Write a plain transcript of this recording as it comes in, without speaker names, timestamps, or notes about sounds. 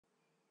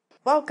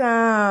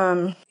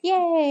Welcome.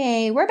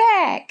 Yay, we're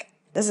back.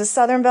 This is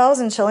Southern Bells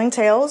and Chilling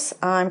Tales.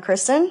 I'm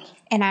Kristen.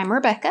 And I'm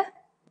Rebecca.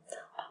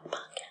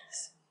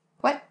 Podcast.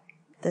 What?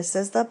 This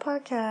is the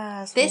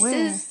podcast. This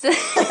is...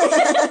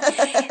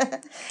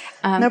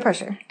 No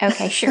pressure.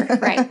 Okay, sure,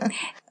 right.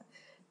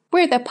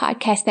 We're the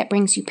podcast that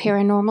brings you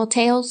paranormal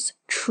tales,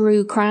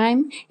 true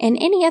crime, and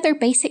any other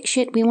basic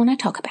shit we want to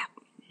talk about.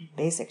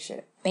 Basic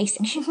shit.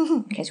 Basic shit.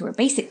 Because we're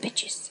basic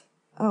bitches.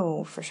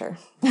 Oh, for sure.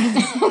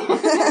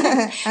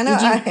 I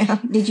know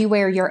Did you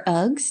wear your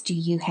Uggs? Do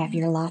you have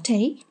your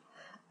latte?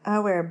 I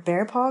wear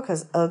bear paw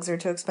because Uggs are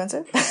too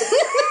expensive.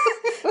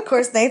 Of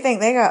course, they think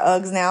they got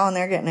Uggs now and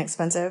they're getting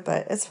expensive,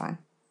 but it's fine.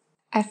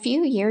 A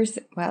few years,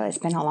 well, it's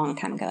been a long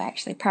time ago,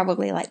 actually.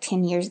 Probably like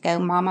 10 years ago,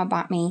 Mama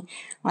bought me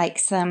like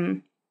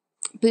some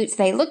boots.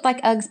 They looked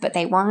like Uggs, but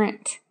they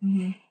weren't.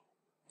 Mm-hmm.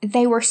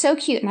 They were so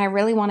cute, and I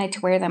really wanted to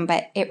wear them,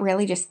 but it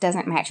really just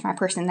doesn't match my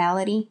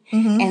personality.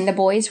 Mm-hmm. And the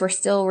boys were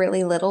still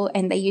really little,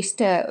 and they used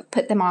to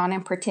put them on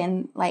and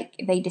pretend like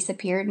they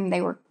disappeared, and they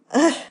were,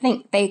 I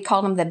think they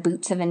called them the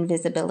boots of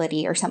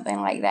invisibility or something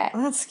like that.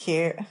 That's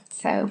cute.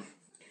 So,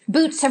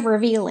 boots of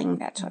revealing,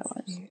 that's what it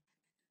was.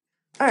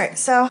 All right,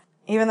 so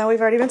even though we've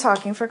already been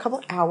talking for a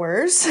couple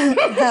hours,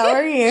 how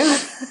are you?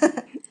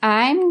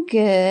 I'm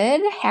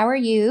good. How are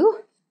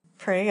you?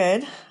 Pretty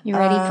good. You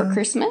ready for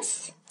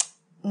Christmas?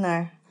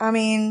 No. I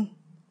mean,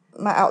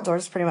 my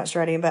outdoors is pretty much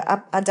ready, but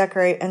I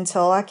decorate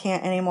until I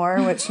can't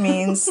anymore, which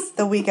means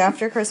the week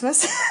after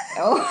Christmas.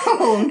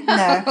 Oh, no.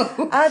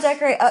 No. I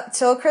decorate up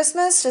till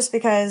Christmas just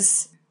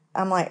because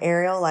I'm like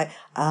Ariel, like,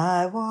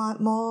 I want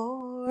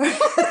more.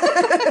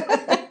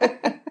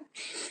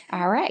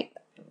 All right.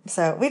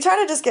 So we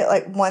try to just get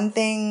like one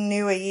thing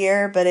new a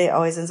year, but it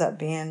always ends up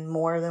being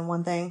more than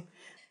one thing.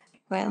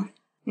 Well,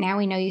 now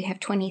we know you have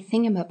 20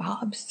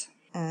 thingamabobs.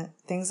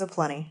 Things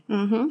aplenty.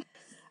 Mm-hmm.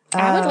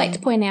 I would like to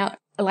point out,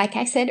 like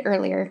I said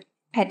earlier,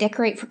 I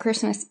decorate for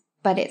Christmas,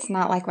 but it's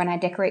not like when I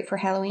decorate for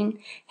Halloween.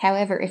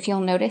 However, if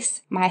you'll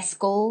notice, my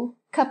skull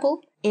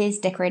couple is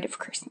decorated for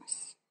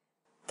Christmas.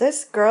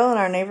 This girl in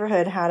our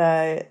neighborhood had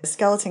a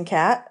skeleton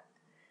cat,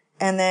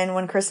 and then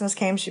when Christmas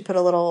came, she put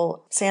a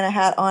little Santa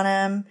hat on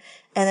him,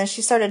 and then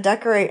she started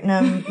decorating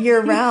him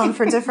year-round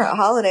for different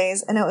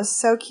holidays, and it was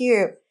so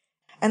cute.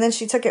 And then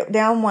she took it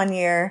down one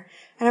year,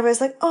 and everybody's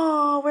like,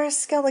 oh, where's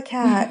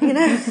Skelecat, you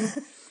know?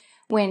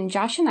 When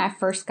Josh and I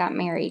first got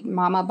married,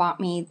 Mama bought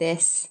me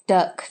this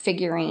duck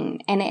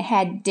figurine, and it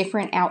had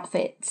different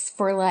outfits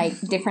for, like,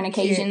 different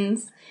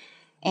occasions. Cute.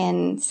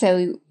 And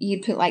so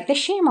you'd put, like, the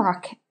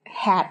shamrock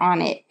hat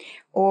on it,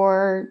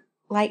 or,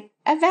 like,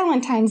 a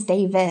Valentine's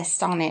Day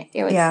vest on it.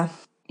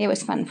 It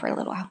was fun for a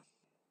little while.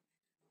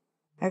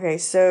 Okay,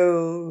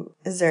 so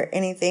is there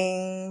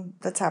anything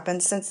that's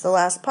happened since the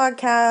last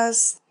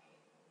podcast?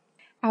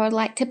 I would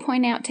like to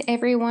point out to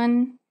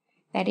everyone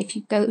that if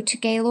you go to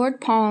Gaylord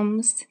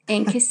Palms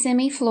in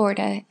Kissimmee,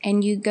 Florida,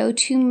 and you go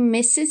to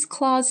Mrs.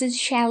 Claus's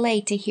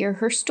chalet to hear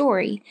her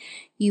story,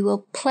 you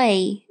will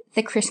play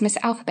the Christmas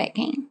alphabet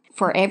game.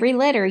 For every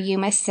letter, you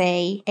must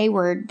say a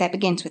word that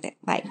begins with it,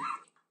 like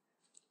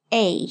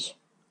A.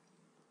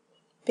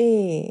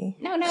 B.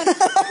 No. No.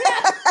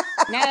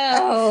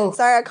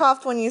 Sorry, I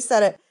coughed when you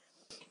said it.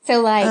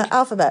 So, like...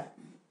 alphabet.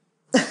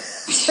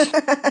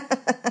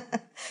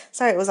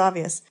 Sorry, it was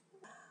obvious.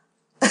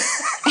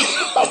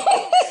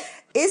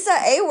 It's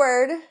an A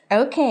word.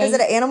 Okay. Is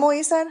it an animal,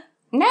 you said?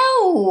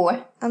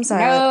 No. I'm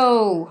sorry.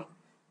 No.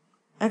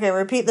 Okay,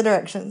 repeat the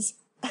directions.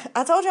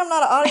 I told you I'm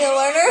not an audio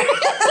learner.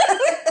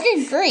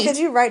 Good grief. Could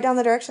you write down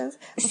the directions?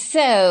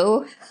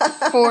 So,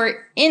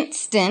 for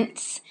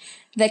instance,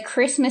 the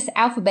Christmas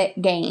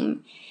alphabet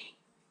game.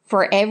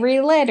 For every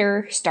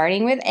letter,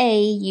 starting with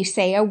A, you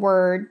say a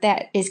word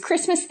that is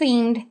Christmas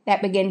themed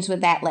that begins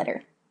with that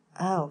letter.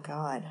 Oh,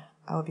 God.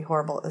 I would be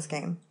horrible at this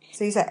game.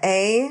 So you said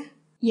A?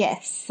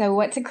 Yes. So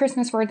what's a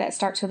Christmas word that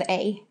starts with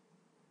A?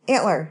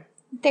 Antler.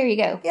 There you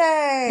go.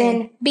 Yay.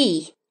 Then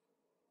B.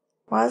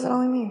 Why is it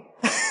only me?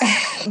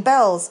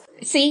 Bells.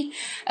 See?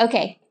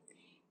 Okay.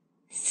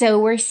 So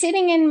we're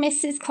sitting in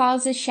Mrs.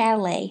 Claus's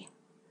chalet,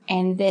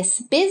 and this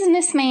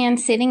businessman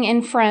sitting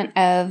in front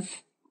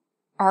of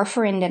our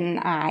friend and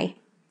I,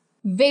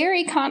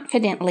 very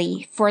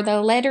confidently, for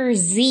the letter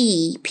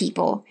Z,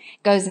 people,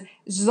 goes,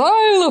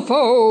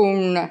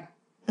 xylophone.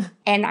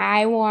 And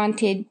I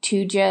wanted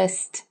to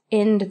just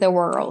end the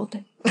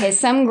world. Because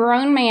some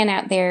grown man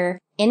out there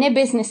in a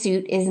business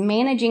suit is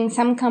managing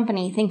some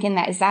company thinking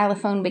that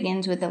xylophone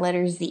begins with the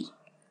letter Z.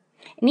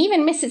 And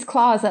even Mrs.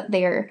 Claus up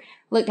there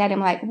looked at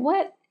him like,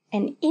 what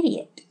an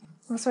idiot.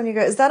 That's when you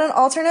go, is that an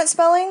alternate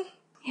spelling?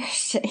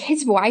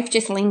 His wife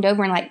just leaned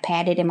over and like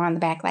patted him on the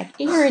back like,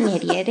 you're an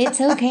idiot.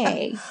 It's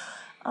okay.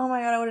 Oh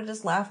my God, I would have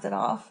just laughed it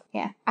off.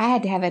 Yeah, I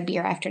had to have a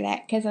beer after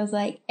that because I was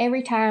like,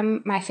 every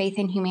time my faith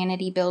in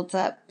humanity builds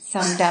up,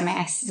 some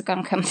dumbass is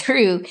going to come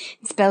through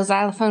and spell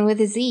xylophone with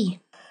a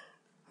Z.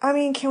 I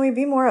mean, can we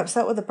be more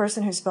upset with the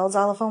person who spelled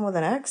xylophone with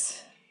an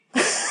X?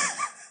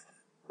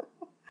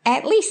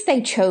 At least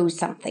they chose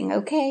something,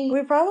 okay?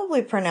 We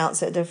probably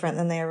pronounce it different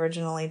than they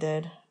originally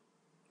did.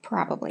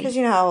 Probably. Because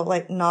you know how,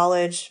 like,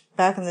 knowledge,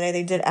 back in the day,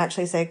 they did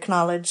actually say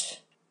knowledge.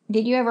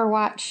 Did you ever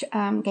watch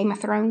Game of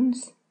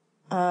Thrones?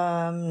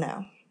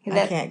 No.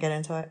 I can't get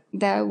into it.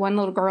 The one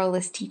little girl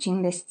is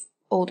teaching this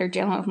older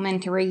gentleman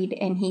to read,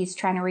 and he's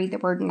trying to read the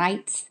word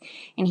knights,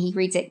 and he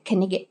reads it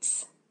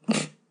Kniggets.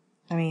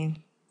 I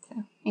mean...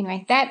 So,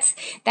 anyway, that's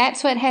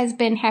what has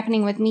been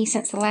happening with me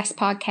since the last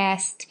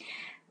podcast.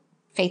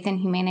 Faith in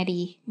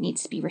humanity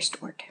needs to be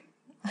restored.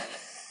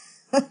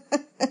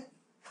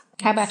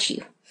 How about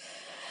you?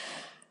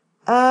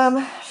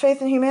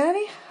 Faith in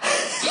humanity?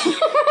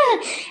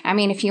 I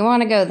mean, if you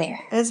want to go there.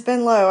 It's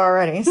been low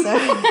already, so...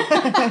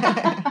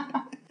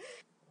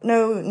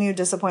 No new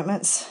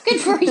disappointments.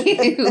 Good for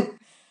you.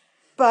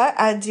 But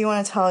I do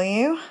want to tell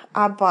you,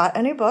 I bought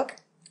a new book.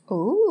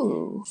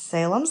 Ooh.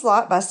 Salem's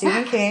Lot by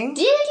Stephen King.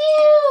 Did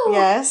you?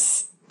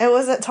 Yes. It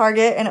was at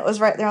Target, and it was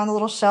right there on the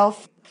little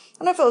shelf. I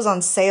don't know if it was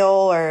on sale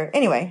or...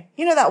 Anyway,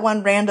 you know that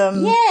one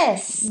random...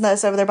 Yes.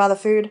 That's over there by the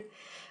food?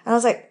 And I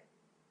was like,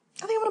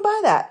 I think I'm going to buy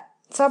that.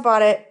 So I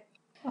bought it.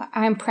 Well,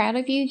 I'm proud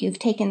of you. You've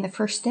taken the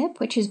first step,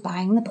 which is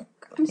buying the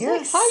book. I'm so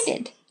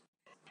excited.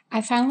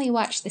 I finally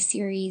watched the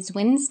series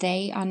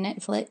Wednesday on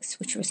Netflix,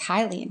 which was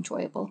highly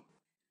enjoyable.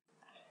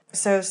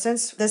 So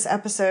since this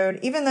episode,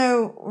 even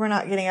though we're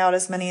not getting out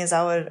as many as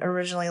I would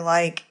originally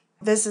like,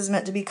 this is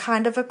meant to be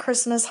kind of a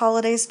Christmas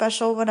holiday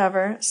special,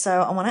 whatever.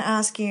 So I want to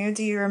ask you,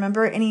 do you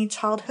remember any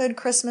childhood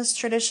Christmas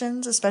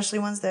traditions, especially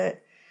ones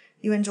that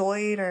you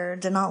enjoyed or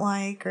did not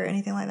like or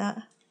anything like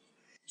that?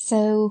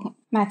 So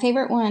my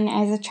favorite one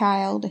as a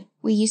child,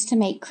 we used to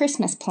make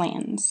Christmas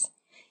plans.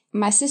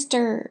 My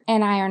sister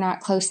and I are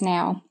not close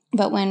now,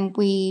 but when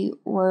we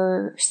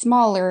were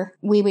smaller,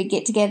 we would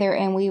get together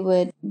and we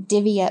would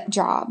divvy up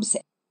jobs,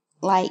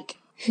 like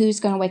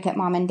who's going to wake up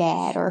mom and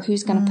dad or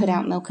who's going to put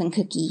out milk and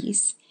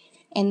cookies.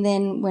 And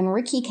then when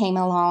Ricky came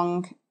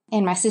along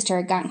and my sister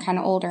had gotten kind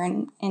of older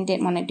and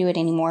didn't want to do it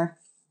anymore,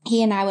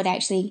 he and I would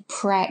actually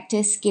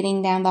practice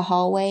getting down the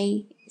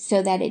hallway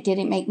so that it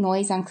didn't make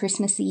noise on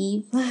Christmas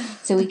Eve,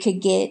 so we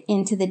could get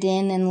into the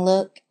den and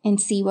look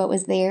and see what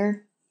was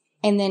there.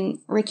 And then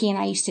Ricky and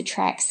I used to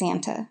track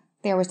Santa.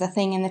 There was a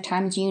thing in the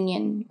Times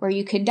Union where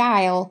you could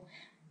dial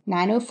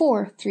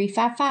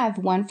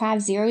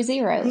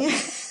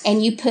 904-355-1500,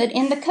 and you put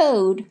in the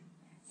code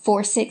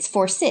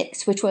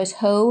 4646, which was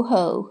ho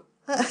ho.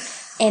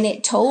 And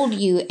it told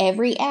you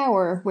every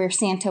hour where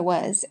Santa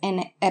was,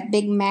 and a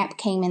big map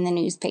came in the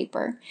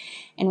newspaper.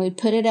 And we'd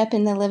put it up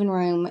in the living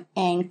room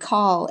and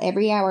call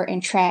every hour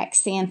and track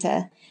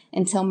Santa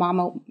until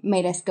Mama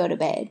made us go to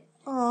bed.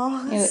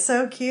 Oh, that's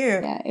so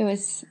cute. Yeah, it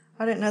was...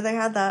 I didn't know they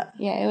had that.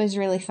 Yeah, it was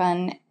really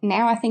fun.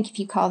 Now I think if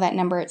you call that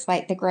number, it's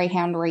like the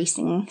Greyhound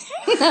Racing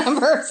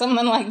number or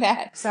something like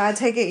that. So I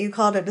take it you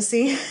called it to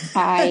see?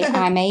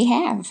 I may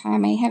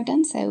have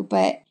done so,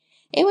 but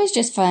it was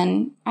just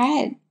fun. I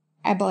had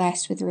a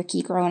blast with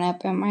Ricky growing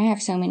up, and I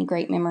have so many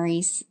great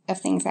memories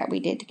of things that we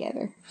did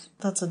together.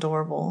 That's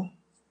adorable.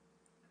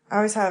 I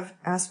always have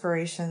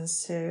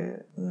aspirations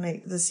to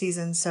make the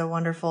season so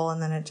wonderful, and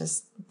then it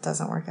just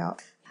doesn't work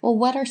out. Well,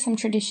 what are some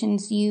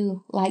traditions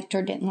you liked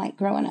or didn't like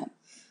growing up?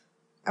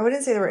 I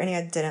wouldn't say there were any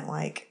I didn't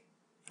like,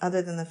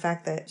 other than the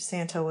fact that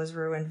Santa was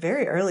ruined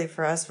very early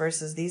for us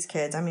versus these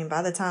kids. I mean,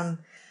 by the time,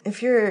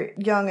 if you're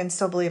young and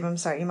still believe, I'm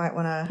sorry, you might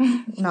want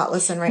to not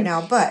listen right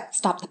now, but...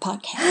 Stop the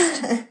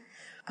podcast.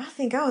 I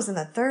think I was in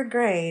the 3rd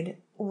grade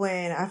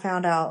when I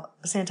found out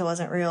Santa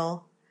wasn't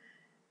real.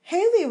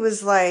 Haley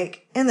was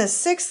like in the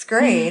 6th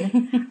grade.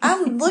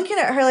 I'm looking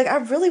at her like, I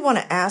really want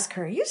to ask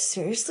her, you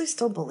seriously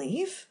still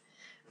believe?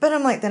 But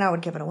I'm like, then I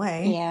would give it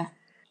away. Yeah.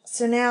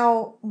 So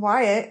now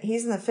Wyatt,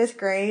 he's in the 5th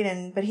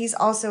grade, but he's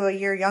also a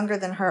year younger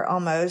than her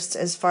almost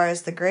as far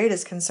as the grade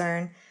is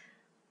concerned.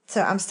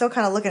 So I'm still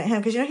kind of looking at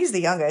him because, he's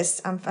the youngest.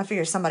 I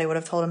figure somebody would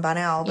have told him by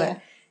now, but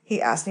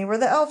he asked me where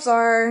the elves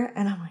are.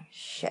 And I'm like,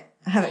 shit,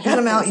 I haven't got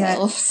them out yet.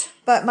 Elves.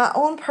 But my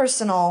own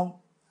personal,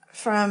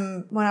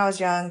 from when I was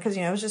young, because,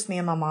 it was just me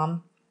and my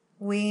mom,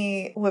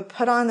 we would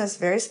put on this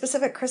very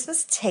specific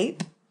Christmas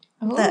tape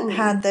that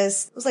had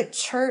this, it was like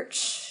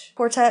church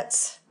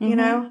quartets, you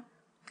know?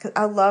 'Cause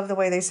I love the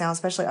way they sound,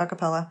 especially a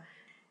cappella.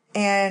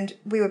 And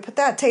we would put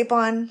that tape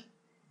on.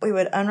 We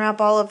would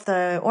unwrap all of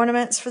the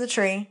ornaments for the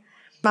tree.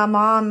 My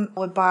mom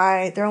would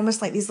buy, they're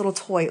almost like these little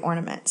toy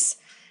ornaments,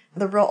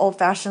 the real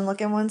old-fashioned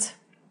looking ones.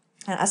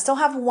 And I still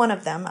have one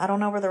of them. I don't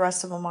know where the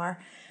rest of them are.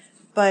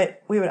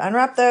 But we would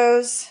unwrap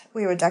those.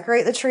 We would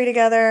decorate the tree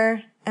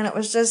together. And it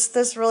was just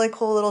this really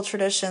cool little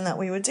tradition that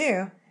we would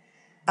do.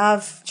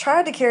 I've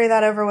tried to carry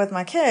that over with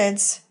my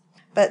kids,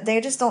 but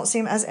they just don't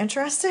seem as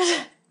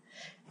interested.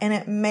 And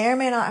it may or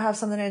may not have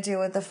something to do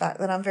with the fact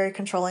that I'm very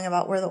controlling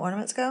about where the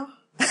ornaments go.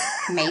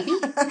 Maybe.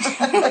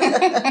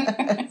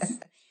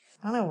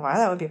 I don't know why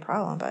that would be a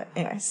problem, but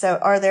anyway. So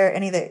are there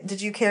any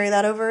did you carry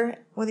that over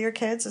with your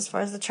kids as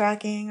far as the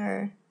tracking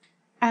or?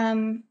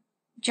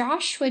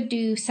 Josh would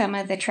do some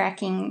of the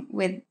tracking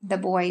with the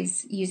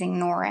boys using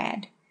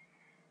NORAD.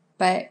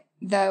 But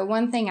the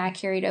one thing I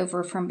carried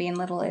over from being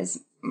little is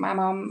my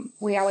mom,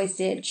 we always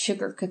did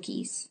sugar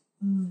cookies.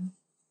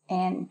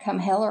 And come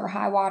hell or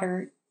high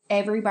water,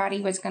 everybody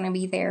was going to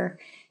be there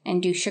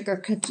and do sugar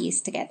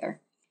cookies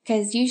together.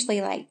 Because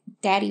usually, like,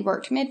 Daddy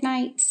worked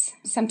midnights.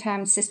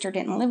 Sometimes Sister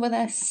didn't live with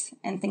us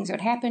and things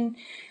would happen.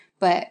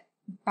 But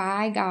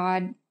by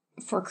God,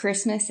 for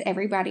Christmas,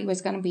 everybody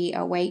was going to be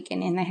awake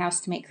and in the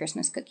house to make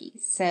Christmas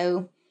cookies.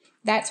 So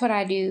that's what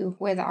I do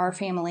with our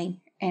family.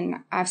 And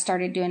I've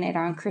started doing it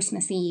on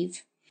Christmas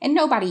Eve. And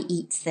nobody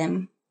eats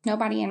them.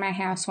 Nobody in my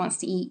house wants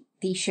to eat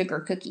these sugar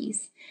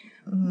cookies.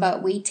 Mm-hmm.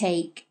 But we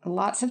take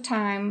lots of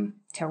time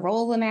to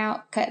roll them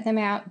out, cut them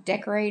out,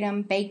 decorate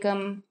them, bake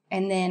them,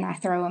 and then I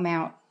throw them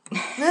out.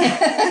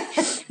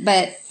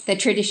 But the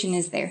tradition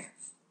is there.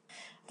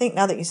 I think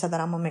now that you said that,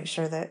 I'm going to make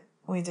sure that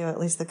we do at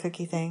least the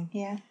cookie thing.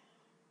 Yeah.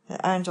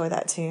 I enjoy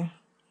that too.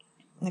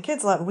 And the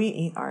kids we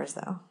eat ours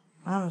though.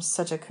 I'm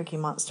such a cookie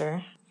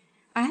monster.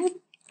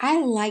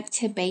 I like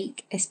to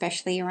bake,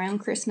 especially around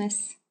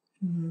Christmas.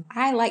 Mm-hmm.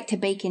 I like to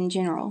bake in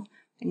general.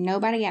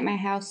 Nobody at my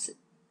house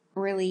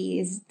really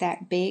is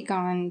that big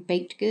on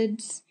baked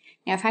goods.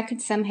 Now, if I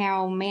could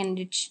somehow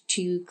manage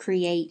to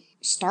create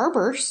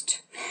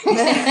Starburst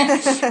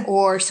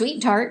or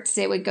Sweet Tarts,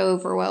 it would go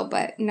over well,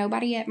 but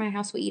nobody at my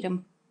house will eat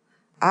them.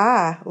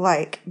 I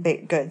like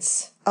baked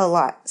goods a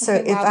lot. So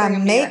okay, if I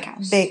make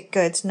baked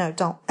goods, no,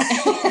 don't.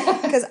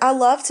 Because I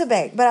love to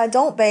bake, but I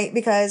don't bake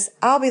because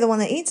I'll be the one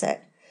that eats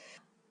it.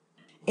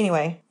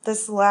 Anyway,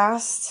 this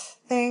last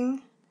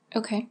thing.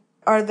 Okay.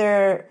 Are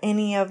there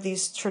any of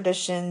these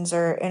traditions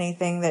or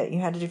anything that you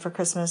had to do for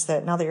Christmas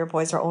that now that your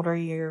boys are older,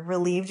 you're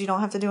relieved you don't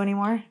have to do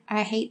anymore?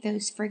 I hate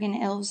those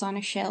friggin' elves on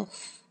a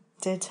shelf.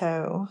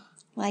 Ditto.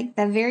 Like,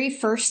 the very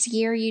first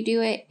year you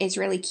do it is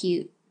really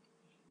cute.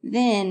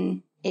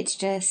 Then it's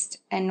just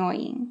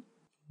annoying.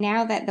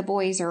 Now that the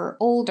boys are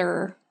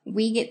older,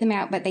 we get them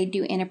out, but they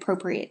do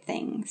inappropriate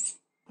things.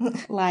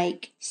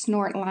 Like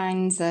snort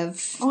lines of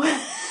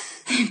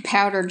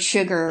powdered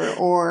sugar,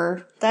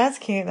 or... That's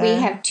cute, though. We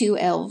have two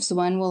elves.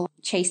 One will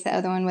chase the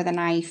other one with a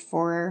knife,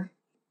 or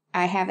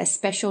I have a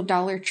special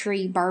Dollar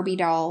Tree Barbie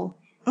doll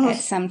that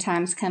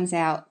sometimes comes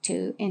out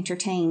to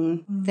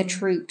entertain the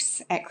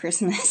troops at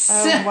Christmas.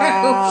 Oh,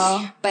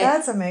 wow. But,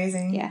 that's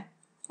amazing. Yeah.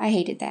 I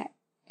hated that.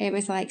 It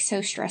was, like,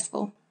 so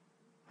stressful.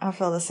 I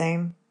feel the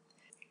same.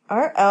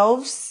 Our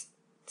elves,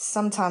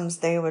 sometimes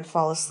they would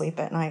fall asleep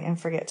at night and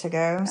forget to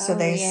go, so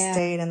they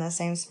stayed in the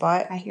same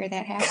spot. I hear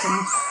that happens.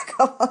 A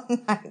couple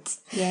of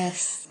nights.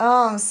 Yes.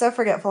 Oh, I'm so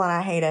forgetful and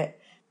I hate it.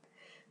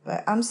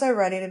 But I'm so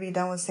ready to be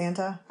done with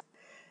Santa.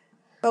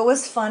 But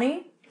what's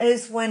funny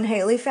is when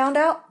Haley found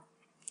out,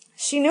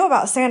 she knew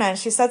about Santa and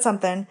she said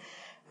something.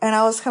 And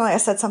I was kind of like, I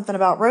said something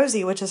about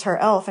Rosie, which is her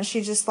elf. And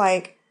she just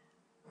like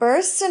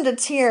burst into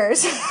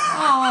tears.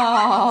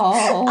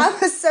 Oh. I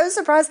was so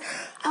surprised.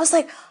 I was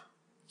like,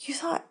 you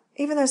thought,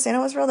 even though Santa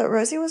was real, that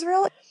Rosie was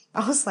real?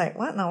 I was like,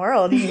 what in the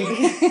world?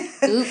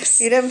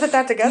 Oops. You didn't put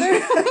that together?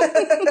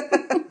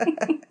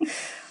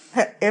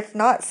 If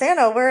not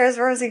Santa, where is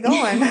Rosie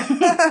going?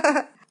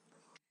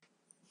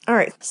 All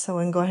right, so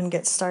we can go ahead and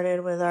get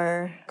started with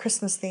our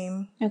Christmas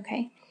theme.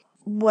 Okay.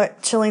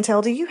 What chilling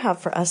tale do you have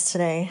for us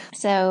today?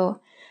 So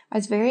I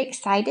was very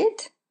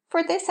excited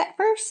for this at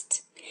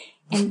first,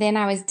 and then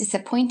I was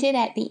disappointed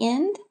at the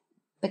end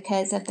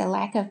because of the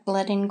lack of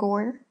blood and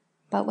gore,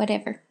 but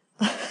whatever.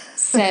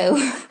 So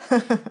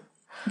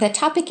the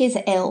topic is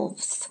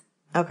elves.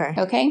 Okay.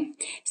 Okay.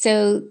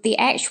 So the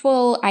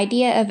actual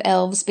idea of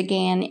elves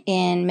began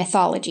in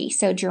mythology.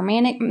 So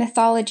Germanic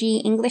mythology,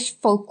 English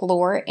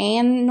folklore,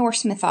 and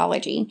Norse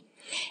mythology.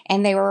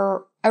 And they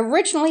were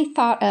originally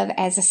thought of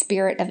as a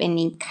spirit of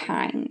any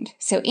kind.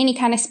 So any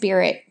kind of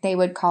spirit they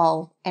would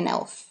call an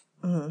elf.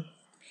 Mm-hmm.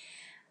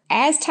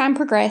 As time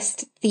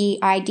progressed, the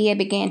idea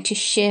began to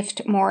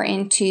shift more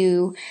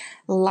into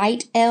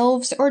light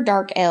elves or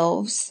dark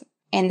elves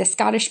and the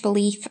Scottish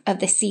belief of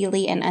the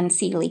Seelie and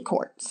Unseelie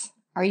courts.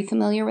 Are you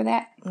familiar with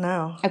that?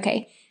 No.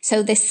 Okay.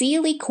 So the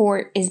Seelie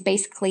court is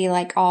basically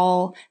like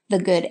all the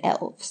good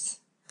elves.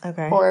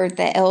 Okay. Or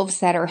the elves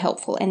that are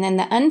helpful. And then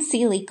the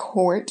Unseelie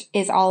court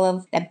is all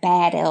of the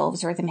bad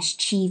elves or the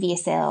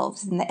mischievous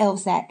elves and the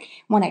elves that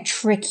want to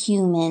trick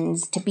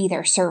humans to be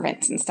their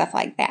servants and stuff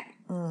like that.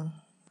 Mm.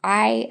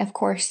 I, of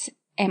course,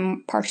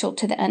 am partial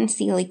to the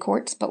Unseelie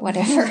courts, but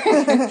whatever.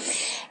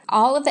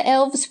 All of the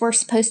elves were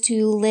supposed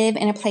to live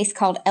in a place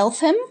called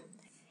Elfham.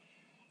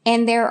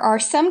 And there are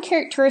some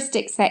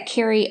characteristics that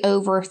carry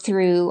over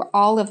through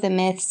all of the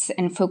myths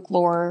and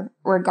folklore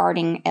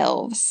regarding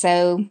elves.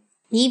 So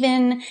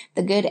even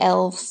the good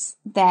elves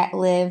that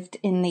lived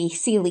in the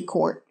Seelie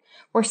court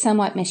were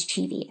somewhat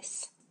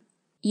mischievous.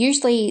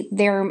 Usually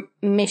their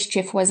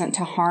mischief wasn't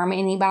to harm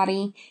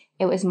anybody.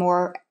 It was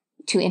more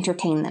to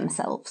entertain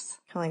themselves.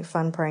 Kind of like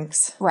fun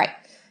pranks. Right.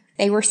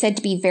 They were said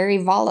to be very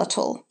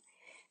volatile.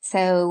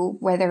 So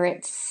whether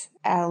it's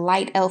a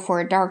light elf or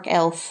a dark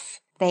elf,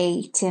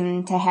 they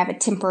tend to have a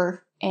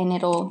temper and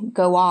it'll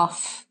go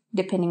off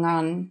depending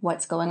on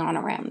what's going on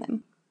around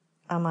them.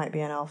 I might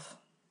be an elf.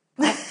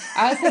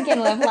 I was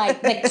thinking of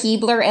like the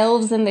Keebler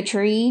elves in the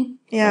tree.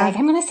 Yeah. Like,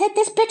 I'm going to set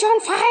this bitch on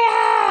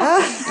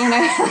fire! You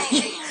know?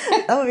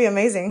 That would be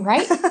amazing.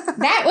 Right?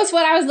 That was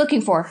what I was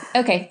looking for.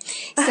 Okay.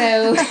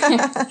 So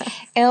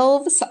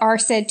elves are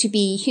said to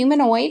be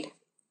humanoid,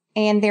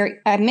 and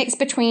they're a mix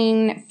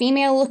between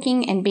female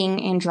looking and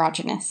being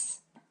androgynous.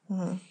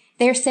 Mm-hmm.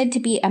 They're said to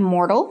be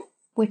immortal,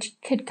 which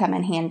could come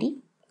in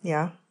handy.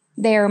 Yeah.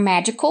 They're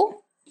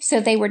magical. So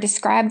they were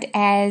described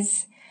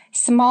as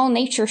small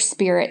nature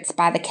spirits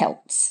by the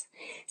Celts.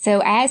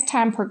 So as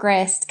time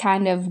progressed,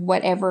 kind of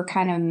whatever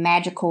kind of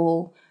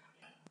magical,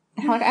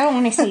 I don't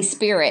want to say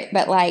spirit,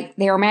 but like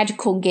their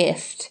magical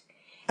gift.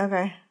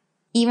 Okay.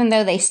 Even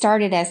though they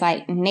started as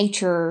like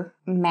nature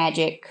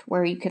magic,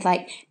 where you could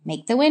like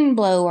make the wind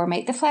blow or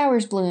make the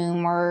flowers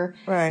bloom or,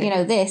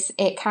 right. This,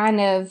 it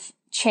kind of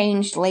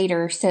changed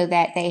later so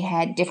that they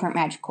had different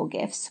magical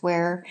gifts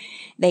where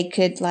they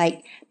could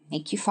like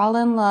make you fall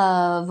in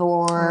love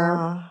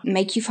or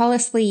make you fall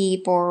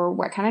asleep or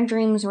what kind of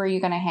dreams were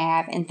you going to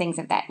have and things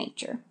of that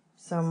nature.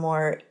 So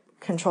more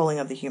controlling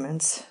of the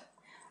humans.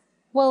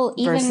 Well,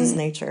 even versus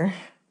nature.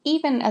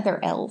 Even other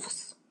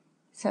elves.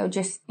 So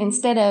just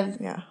instead of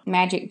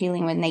magic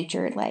dealing with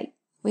nature, like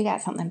we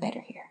got something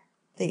better here.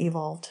 They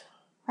evolved.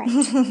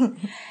 Right.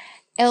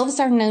 Elves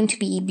are known to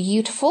be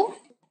beautiful.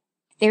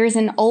 There is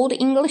an Old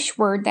English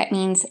word that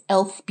means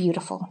elf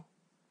beautiful.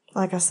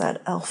 Like I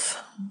said,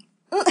 elf.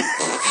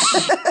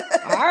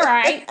 All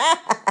right.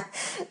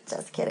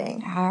 Just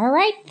kidding. All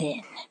right,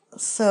 then.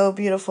 So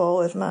beautiful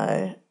with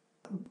my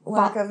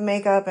lack of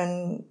makeup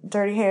and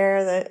dirty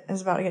hair that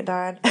is about to get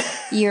dyed.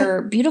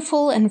 You're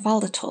beautiful and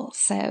volatile,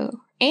 so...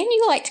 And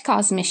you like to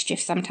cause mischief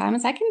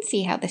sometimes. I can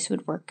see how this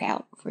would work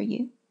out for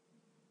you.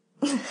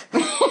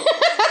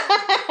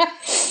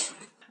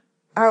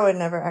 I would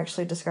never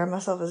actually describe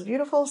myself as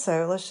beautiful,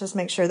 so let's just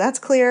make sure that's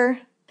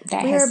clear.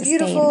 We are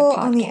beautiful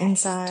on the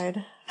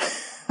inside.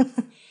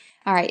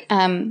 All right.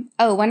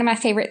 One of my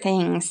favorite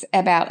things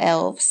about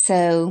elves.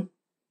 So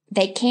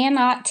they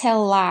cannot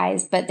tell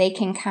lies, but they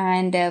can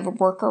kind of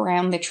work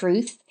around the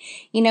truth.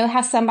 You know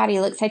how somebody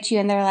looks at you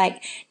and they're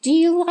like, "Do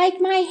you like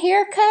my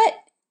haircut?"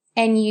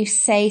 And you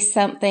say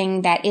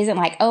something that isn't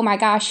like, "Oh my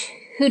gosh,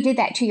 who did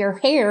that to your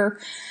hair?"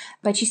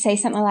 But you say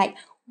something like,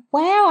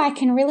 "Wow, I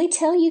can really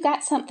tell you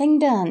got something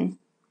done."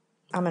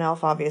 I'm an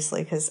elf,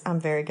 obviously, because I'm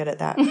very good at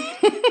that.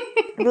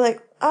 I'd be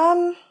like,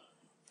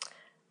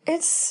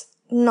 it's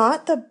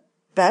not the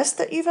best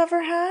that you've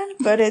ever had,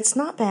 but it's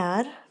not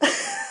bad.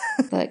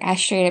 Look, I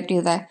straight up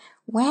do the,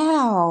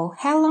 "Wow,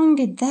 how long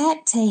did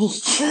that take?"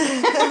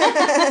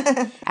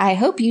 I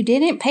hope you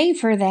didn't pay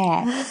for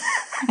that.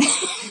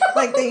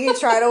 Like that you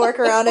try to work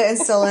around it and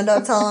still end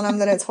up telling them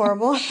that it's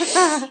horrible.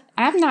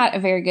 I'm not a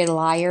very good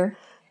liar.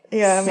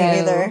 Yeah, me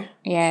neither.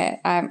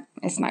 Yeah,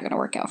 it's not going to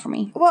work out for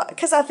me. Well,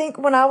 because I think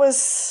when I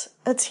was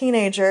a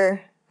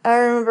teenager, I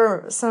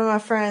remember some of my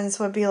friends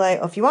would be like,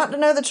 "Oh, if you want to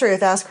know the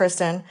truth, ask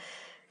Kristen."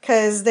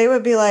 Because they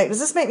would be like, "Does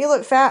this make me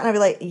look fat?" And I'd be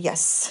like,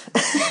 "Yes."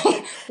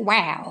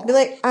 Wow. I'd be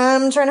like,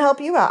 "I'm trying to help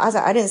you out." I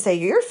said, "I didn't say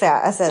you're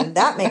fat. I said,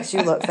 that makes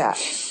you look fat."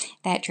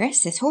 That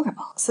dress is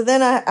horrible. So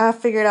then I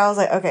figured, I was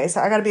like, okay, so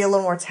I got to be a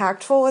little more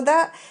tactful with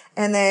that.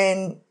 And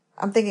then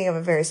I'm thinking of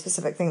a very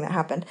specific thing that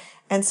happened.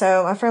 And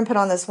so my friend put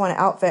on this one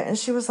outfit and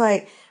she was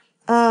like,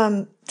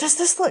 "Does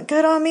this look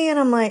good on me?" And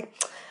I'm like,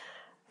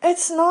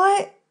 "It's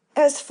not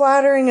as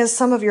flattering as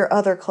some of your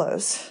other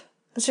clothes."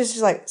 And she's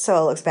just like, "So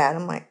it looks bad."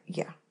 I'm like,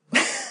 "Yeah."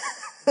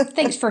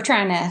 Thanks for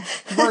trying to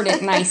word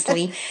it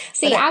nicely.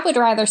 See, I would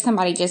rather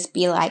somebody just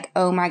be like,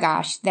 "Oh my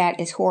gosh, that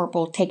is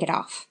horrible. Take it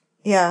off."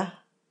 Yeah.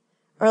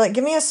 Or like,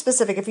 give me a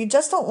specific. If you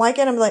just don't like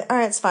it, I'm like, "All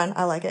right, it's fine.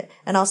 I like it."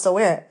 And I'll still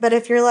wear it. But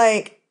if you're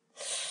like,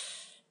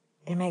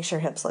 "It makes your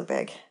hips look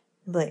big,"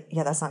 I'm like,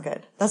 "Yeah, that's not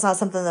good. That's not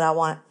something that I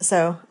want.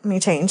 So let me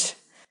change."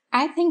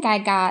 I think I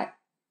got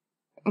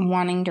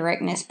wanting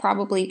directness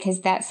probably because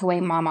that's the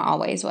way Mama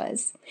always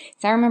was.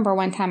 So I remember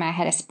one time I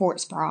had a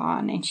sports bra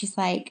on and she's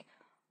like,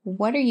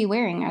 "What are you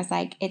wearing?" I was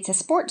like, "It's a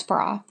sports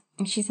bra."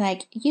 And she's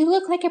like, "You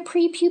look like a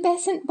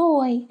prepubescent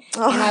boy."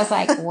 Oh. And I was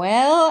like,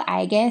 well,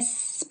 I guess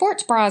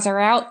sports bras are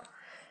out.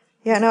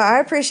 Yeah, no, I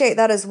appreciate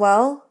that as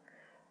well.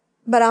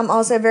 But I'm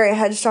also very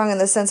headstrong in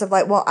the sense of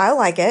like, well, I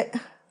like it.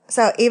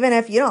 So even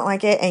if you don't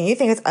like it and you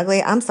think it's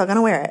ugly, I'm still going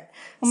to wear it.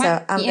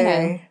 Well,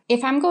 so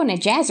if I'm going to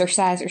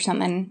jazzercise or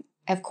something,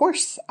 of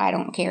course I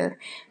don't care.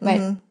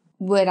 But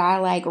would I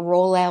like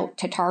roll out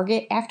to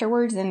Target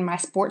afterwards in my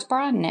sports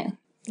bra? No.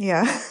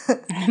 Yeah.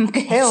 I'm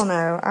good. Hell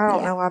no. I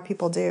don't know why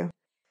people do.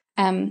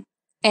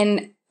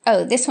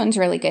 This one's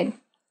really good.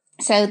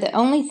 So the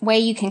only way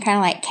you can kind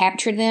of like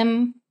capture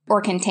them or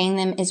contain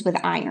them is with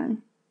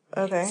iron.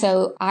 Okay.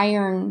 So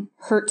iron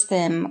hurts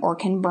them or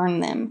can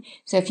burn them.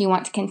 So if you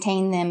want to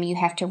contain them, you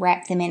have to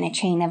wrap them in a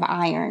chain of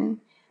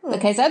iron.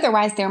 Because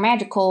otherwise they're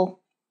magical.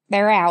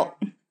 They're out.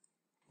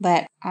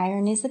 But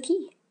iron is the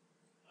key.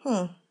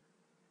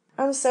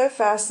 I'm so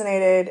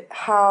fascinated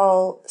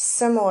how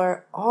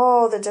similar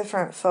all the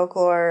different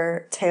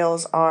folklore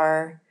tales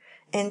are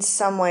in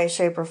some way,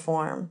 shape, or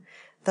form.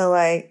 The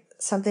like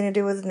something to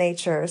do with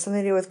nature,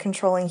 something to do with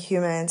controlling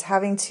humans,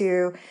 having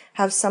to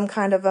have some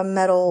kind of a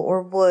metal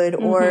or wood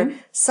or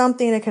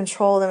something to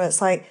control them.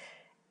 It's like,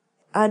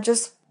 I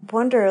just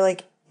wonder,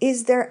 like,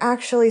 is there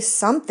actually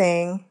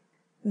something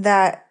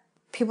that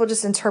people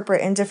just interpret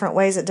in different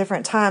ways at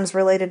different times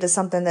related to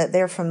something that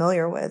they're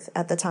familiar with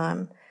at the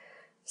time?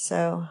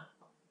 So,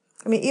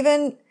 I mean,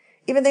 even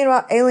thinking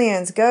about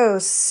aliens,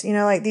 ghosts, you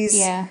know, like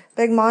these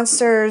big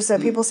monsters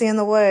that people see in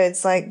the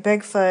woods, like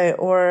Bigfoot,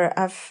 or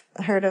I've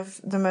heard of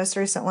the most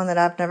recent one that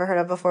I've never heard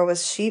of before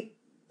was sheep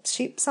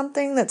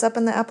something that's up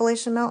in the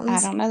Appalachian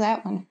Mountains. I don't know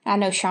that one. I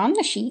know Shaun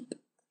the sheep.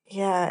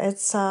 Yeah,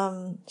 it's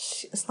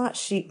not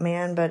sheep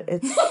man, but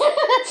it's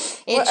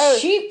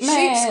sheep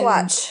man. Sheep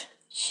squatch.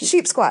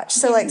 Sheep squatch.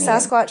 So like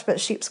Sasquatch, but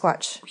sheep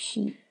squatch.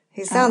 Sheep.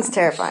 He sounds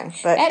terrifying,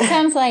 but that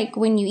sounds like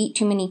when you eat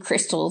too many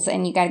crystals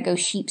and you got to go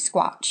sheep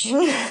squatch. Do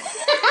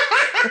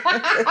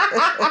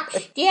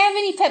you have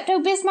any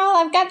Pepto-Bismol?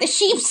 I've got the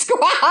sheep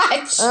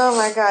squatch. Oh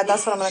my God,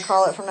 that's what I'm going to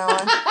call it from now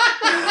on.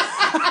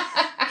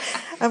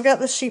 I've got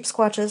the sheep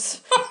squatches.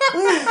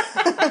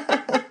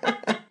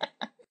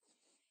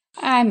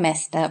 I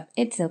messed up.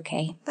 It's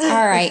okay.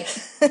 All right.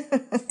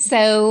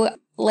 So,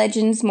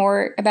 legends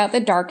more about the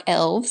dark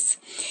elves.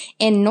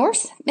 In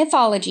Norse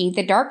mythology,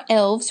 the dark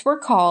elves were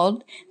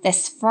called the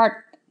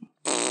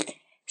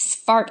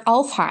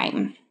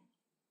Svartalfheim.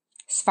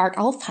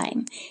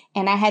 Svartalfheim.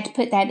 And I had to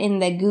put that in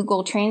the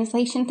Google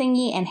translation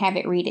thingy and have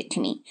it read it to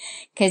me.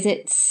 Because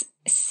it's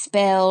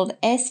spelled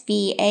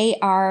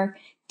Svarta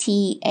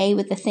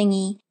with the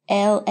thingy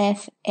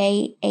Lfaheimr.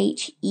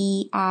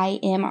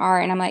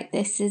 And I'm like,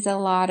 this is a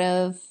lot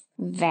of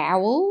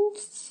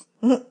vowels.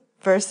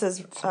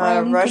 Versus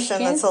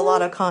Russian, that's a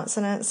lot of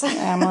consonants.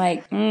 I'm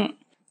like,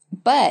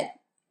 But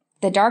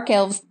the dark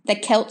elves, the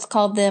Celts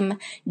called them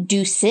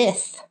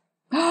Dusith.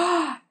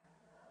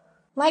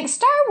 Like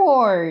Star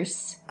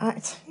Wars.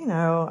 I'm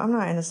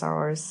not into Star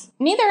Wars.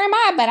 Neither am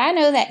I, but I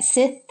know that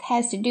Sith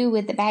has to do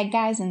with the bad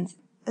guys. And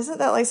isn't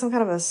that like some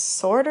kind of a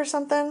sword or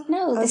something?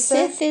 No, the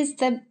Sith is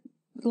the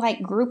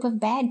group of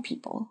bad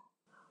people.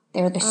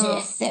 They're the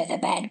Sith. They're the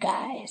bad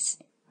guys.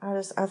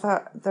 I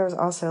thought there was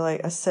also like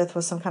a Sith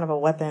with some kind of a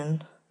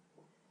weapon.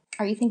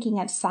 Are you thinking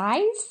of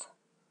size?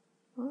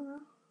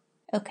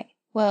 Okay.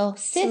 Well,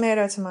 Sith.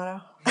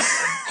 Tomato.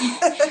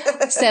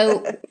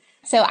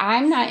 So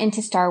I'm not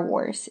into Star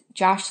Wars.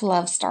 Josh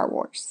loves Star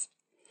Wars.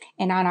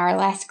 And on our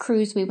last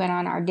cruise, we went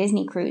on our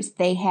Disney cruise.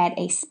 They had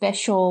a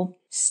special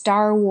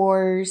Star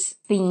Wars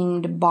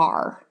themed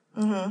bar.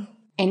 Mm-hmm.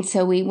 And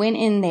so we went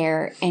in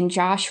there and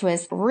Josh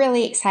was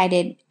really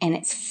excited, and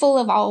it's full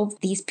of all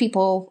these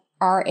people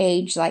our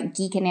age, like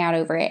geeking out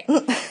over it.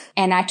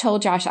 And I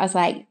told Josh, I was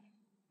like,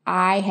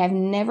 I have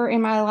never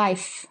in my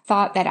life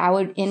thought that I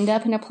would end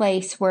up in a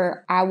place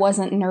where I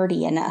wasn't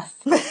nerdy enough.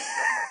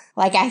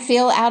 Like, I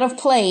feel out of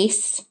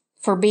place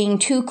for being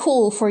too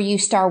cool for you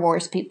Star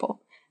Wars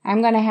people.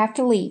 I'm going to have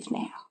to leave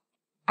now.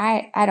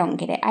 I don't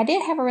get it. I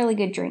did have a really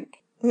good drink.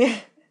 Yeah.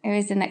 It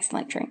was an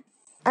excellent drink.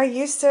 I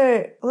used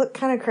to look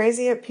kind of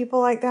crazy at people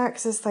like that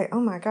because it's like,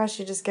 oh my gosh,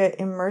 you just get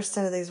immersed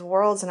into these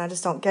worlds and I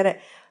just don't get it.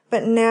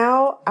 But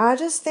now I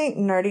just think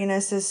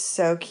nerdiness is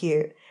so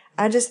cute.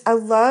 I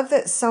love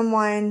that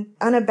someone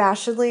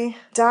unabashedly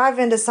dive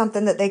into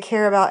something that they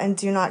care about and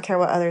do not care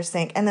what others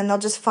think. And then they'll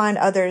just find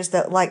others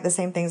that like the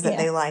same things that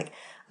they like.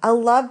 I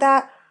love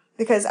that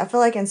because I feel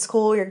like in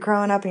school you're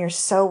growing up and you're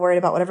so worried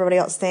about what everybody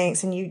else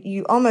thinks. And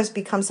you almost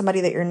become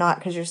somebody that you're not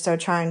because you're so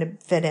trying to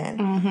fit in.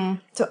 Mm-hmm.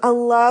 So I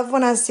love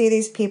when I see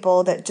these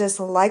people that just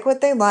like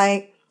what they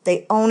like.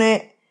 They own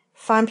it.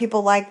 Find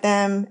people like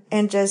them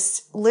and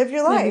just live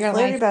your life.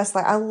 Live your best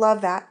life. I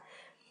love that.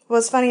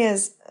 What's funny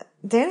is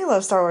Danny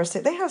loves Star Wars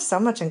too. They have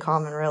so much in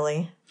common,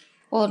 really.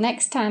 Well,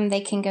 next time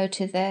they can go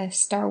to the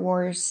Star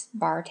Wars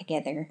bar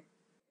together.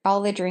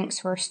 All the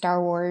drinks were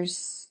Star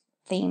Wars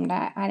themed.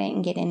 I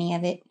didn't get any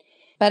of it.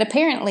 But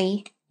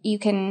apparently, you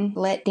can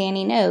let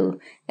Danny know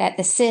that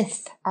the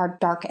Sith are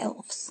dark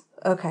elves.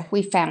 Okay.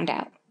 We found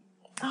out.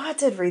 Oh, I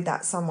did read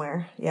that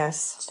somewhere.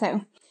 Yes.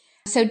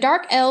 So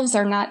dark elves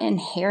are not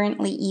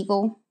inherently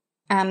evil.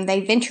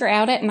 They venture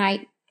out at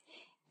night,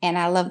 and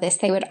I love this.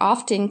 They would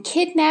often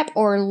kidnap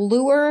or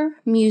lure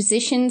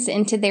musicians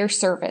into their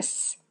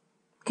service,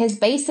 because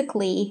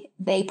basically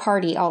they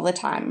party all the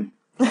time.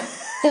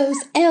 Those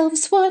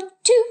elves want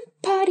to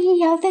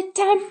party all the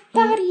time,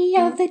 party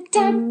all the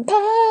time,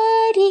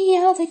 party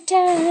all the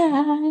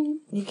time.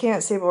 You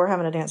can't see, but we're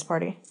having a dance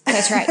party.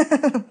 That's right.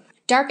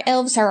 Dark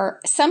elves are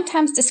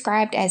sometimes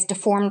described as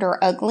deformed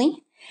or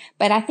ugly.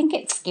 But I think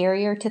it's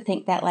scarier to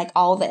think that, like,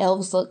 all the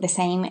elves look the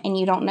same and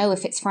you don't know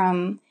if it's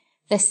from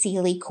the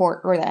Seelie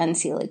court or the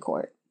Unseelie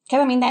court.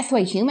 Because, I mean, that's the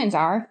way humans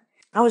are.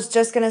 I was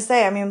just going to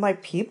say, I mean,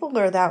 like, people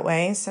are that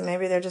way. So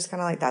maybe they're just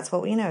kind of like, that's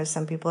what we know.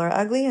 Some people are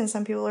ugly and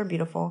some people are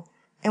beautiful.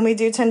 And we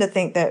do tend to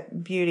think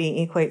that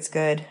beauty equates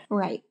good.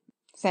 Right.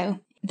 So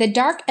the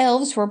dark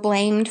elves were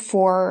blamed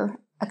for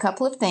a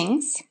couple of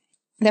things.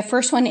 The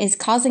first one is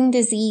causing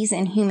disease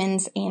in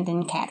humans and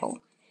in cattle.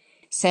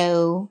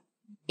 So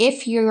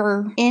if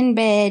you're in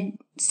bed,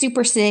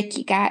 super sick,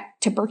 you got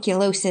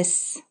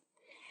tuberculosis,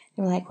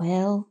 they're like,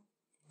 well,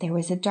 there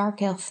was a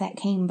dark elf that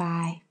came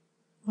by.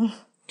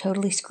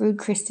 Totally screwed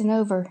Kristen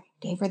over.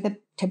 Gave her the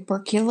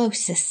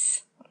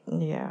tuberculosis.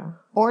 Yeah.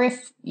 Or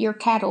if your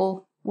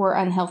cattle were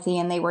unhealthy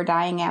and they were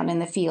dying out in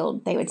the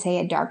field, they would say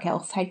a dark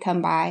elf had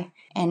come by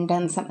and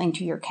done something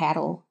to your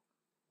cattle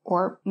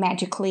or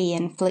magically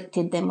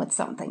inflicted them with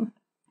something.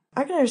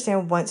 I can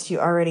understand once you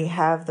already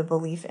have the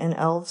belief in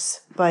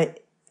elves, but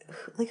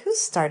like, who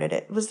started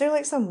it? Was there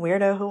like some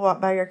weirdo who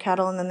walked by your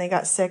cattle and then they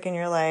got sick and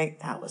you're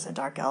like, that was a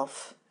dark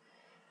elf?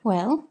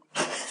 Well,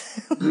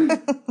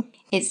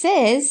 it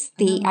says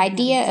the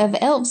idea of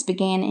elves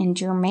began in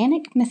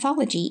Germanic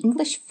mythology,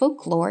 English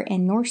folklore,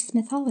 and Norse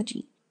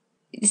mythology.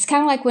 It's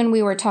kind of like when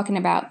we were talking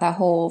about the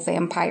whole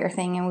vampire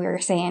thing and we were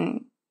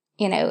saying,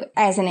 you know,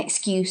 as an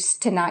excuse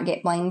to not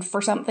get blamed for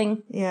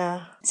something.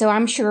 Yeah. So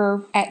I'm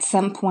sure at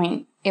some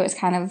point it was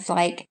kind of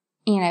like,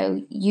 you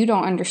know, you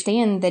don't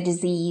understand the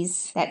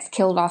disease that's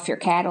killed off your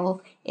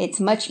cattle. It's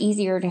much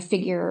easier to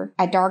figure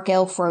a dark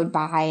elf rode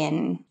by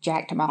and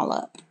jacked them all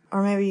up.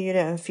 Or maybe you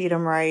didn't feed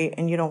them right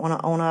and you don't want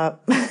to own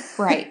up.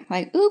 Right.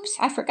 Like, oops,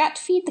 I forgot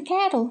to feed the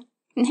cattle.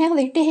 Now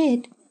they're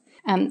dead.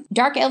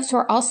 Dark elves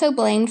were also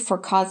blamed for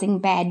causing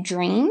bad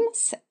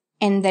dreams.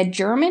 And the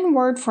German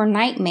word for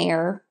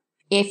nightmare,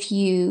 if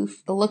you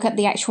look up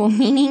the actual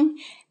meaning,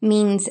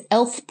 means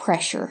elf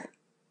pressure.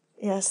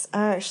 Yes,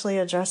 I actually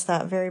addressed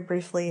that very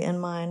briefly in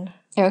mine.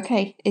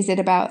 Okay. Is it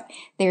about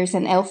there's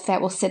an elf that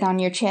will sit on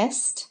your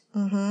chest?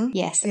 Mm-hmm.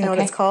 Yes. Do you know what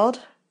it's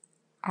called?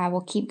 I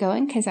will keep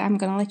going because I'm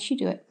going to let you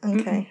do it.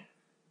 Okay.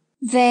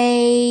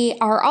 They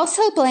are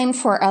also blamed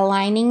for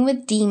aligning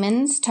with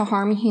demons to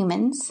harm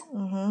humans,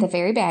 the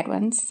very bad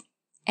ones.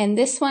 And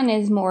this one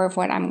is more of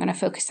what I'm going to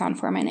focus on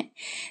for a minute.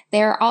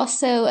 They're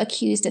also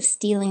accused of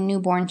stealing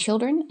newborn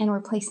children and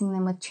replacing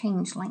them with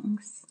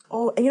changelings.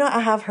 Oh, you know, I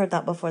have heard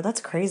that before.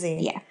 That's crazy.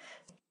 Yeah.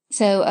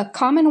 So a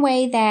common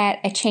way that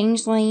a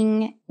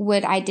changeling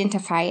would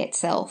identify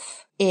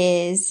itself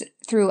is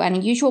through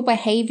unusual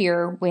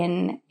behavior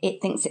when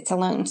it thinks it's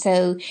alone.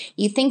 So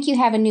you think you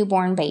have a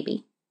newborn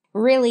baby.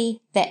 Really,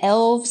 the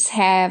elves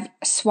have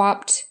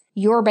swapped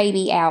your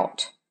baby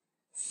out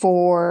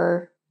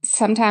for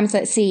sometimes,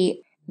 let's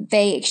see,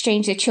 they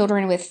exchange the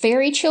children with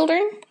fairy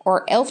children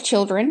or elf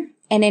children.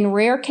 And in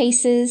rare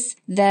cases,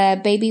 the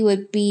baby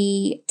would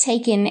be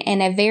taken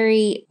and a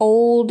very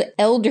old,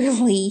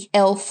 elderly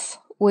elf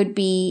would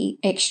be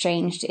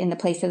exchanged in the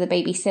place of the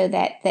baby so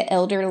that the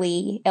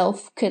elderly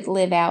elf could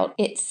live out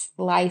its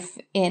life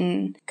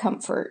in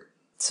comfort.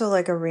 So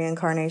like a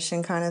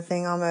reincarnation kind of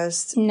thing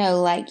almost?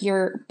 No, like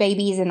your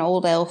baby is an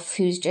old elf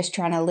who's just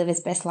trying to live his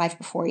best life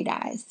before he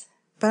dies.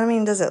 But I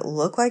mean, does it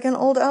look like an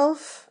old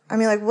elf? I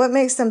mean, like, what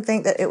makes them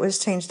think that it was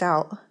changed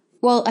out?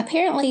 Well,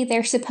 apparently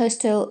they're supposed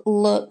to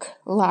look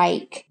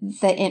like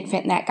the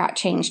infant that got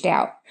changed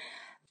out.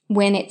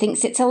 When it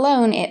thinks it's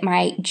alone, it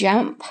might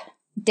jump,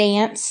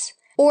 dance,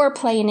 or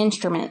play an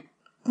instrument.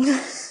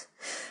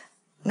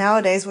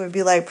 Nowadays would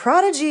be like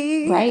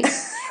Prodigy. Right?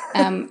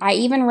 I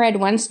even read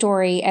one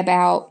story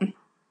about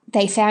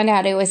they found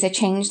out it was a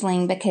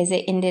changeling because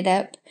it ended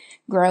up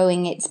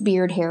growing its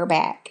beard hair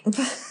back.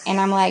 And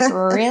I'm like,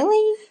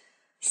 really?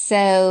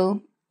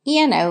 So,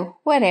 you know,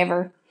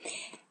 whatever.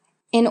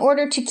 In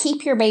order to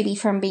keep your baby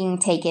from being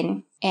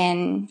taken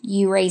and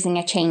you raising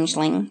a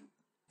changeling,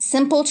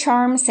 simple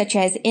charms such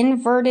as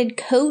inverted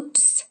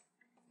coats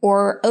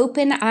or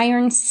open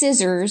iron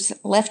scissors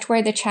left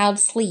where the child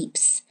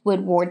sleeps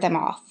would ward them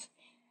off.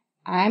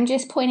 I'm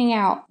just pointing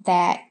out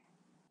that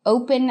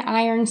open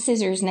iron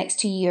scissors next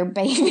to your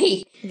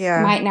baby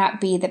might not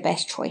be the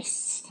best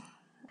choice.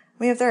 I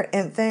mean, if they're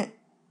infant,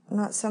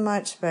 not so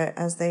much, but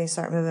as they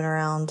start moving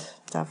around,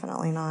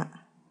 definitely not.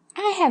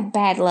 I have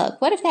bad luck.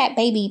 What if that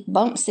baby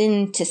bumps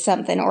into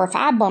something, or if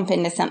I bump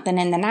into something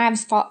and the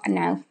knives fall?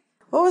 No.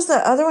 What was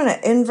the other one? An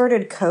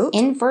inverted coat?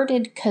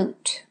 Inverted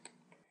coat.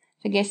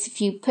 So I guess if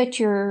you put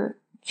your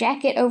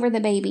jacket over the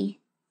baby,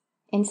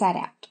 inside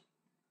out.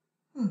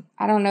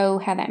 I don't know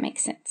how that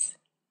makes sense.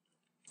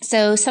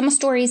 So some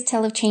stories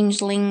tell of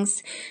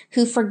changelings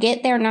who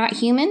forget they're not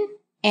human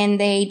and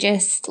they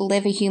just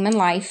live a human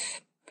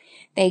life.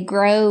 They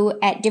grow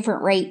at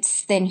different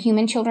rates than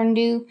human children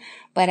do,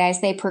 but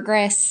as they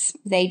progress,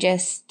 they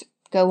just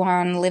go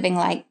on living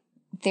like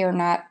they're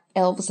not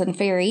elves and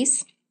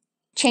fairies.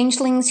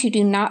 Changelings who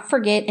do not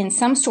forget in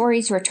some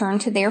stories return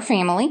to their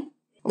family,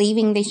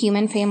 leaving the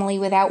human family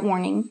without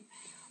warning,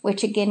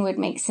 which again would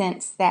make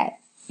sense that,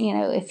 you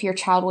know, if your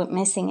child went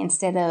missing,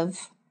 instead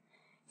of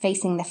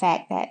facing the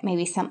fact that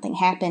maybe something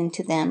happened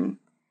to them,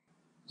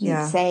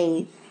 you'd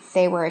say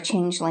they were a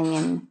changeling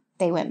and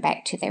they went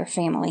back to their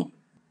family.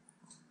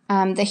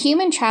 The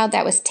human child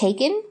that was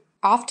taken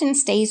often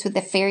stays with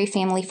the fairy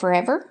family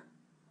forever.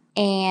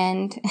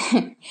 And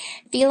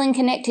feeling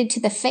connected to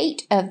the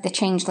fate of the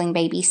changeling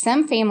baby,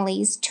 some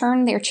families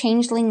turn their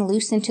changeling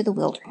loose into the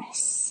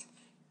wilderness.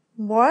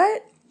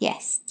 What?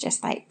 Yes,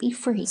 just like be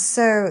free.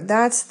 So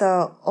that's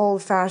the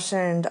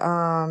old-fashioned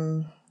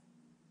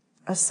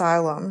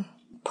asylum.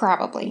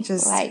 Probably.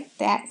 Just like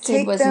that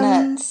kid was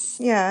nuts.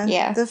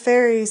 Yeah. The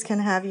fairies can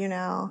have you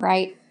now.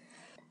 Right.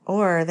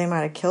 Or they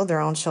might have killed their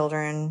own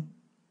children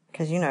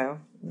because, you know,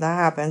 that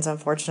happens,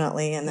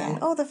 unfortunately. And then,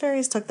 the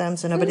fairies took them,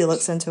 so nobody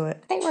looks into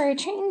it. They were a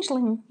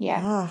changeling.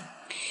 Yeah.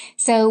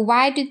 So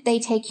why did they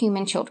take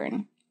human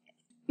children?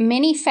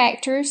 Many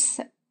factors,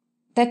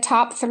 the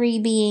top 3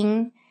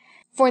 being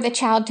for the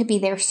child to be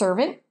their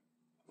servant.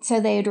 So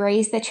they would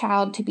raise the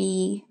child to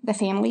be the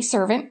family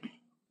servant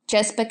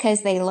just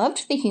because they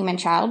loved the human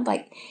child.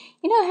 Like,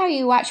 you know how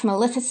you watch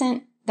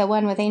Maleficent, the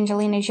one with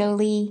Angelina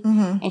Jolie,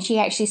 and she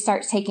actually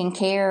starts taking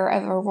care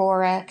of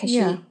Aurora because she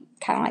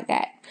kind of like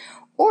that.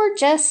 Or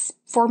just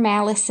for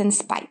malice and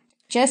spite.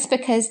 Just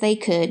because they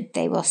could,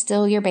 they will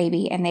steal your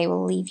baby and they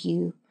will leave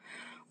you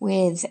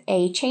with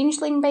a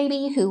changeling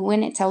baby who,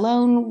 when it's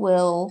alone,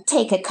 will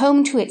take a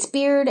comb to its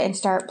beard and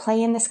start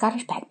playing the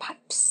Scottish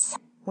bagpipes.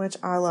 Which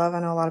I love. I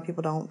know a lot of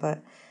people don't,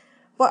 but...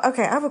 Well,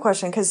 okay, I have a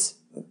question, because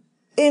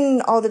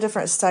in all the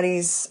different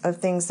studies of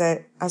things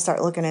that I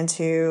start looking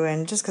into,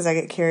 and just because I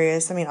get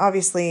curious, I mean,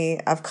 obviously,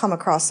 I've come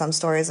across some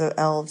stories of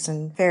elves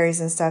and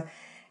fairies and stuff.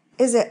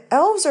 Is it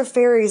elves or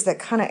fairies that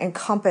kind of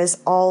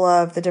encompass all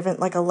of the different,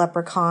 like a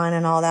leprechaun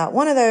and all that?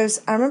 One of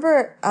those, I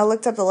remember I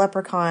looked up the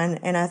leprechaun,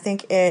 and I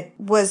think it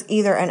was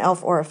either an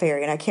elf or a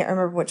fairy, and I can't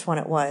remember which one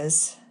it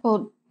was.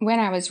 Well, when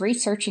I was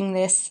researching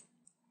this,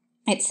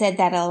 it said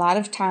that a lot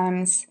of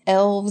times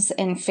elves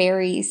and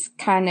fairies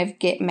kind of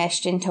get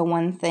meshed into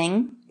one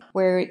thing,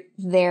 where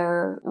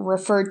they're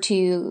referred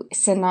to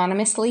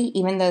synonymously,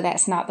 even though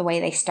that's not the way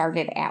they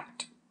started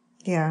out.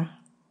 Yeah.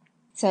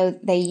 So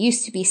they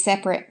used to be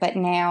separate, but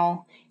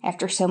now,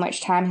 after so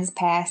much time has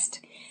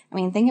passed, I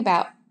mean, think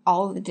about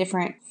all the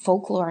different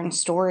folklore and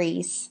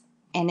stories,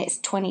 and it's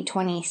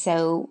 2020,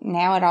 so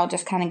now it all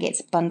just kind of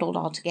gets bundled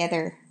all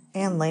together.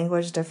 And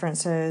language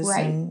differences.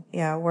 Right.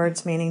 And,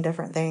 words meaning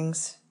different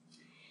things.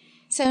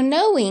 So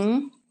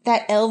knowing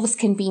that elves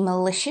can be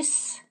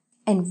malicious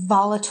and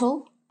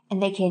volatile,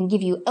 and they can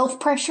give you elf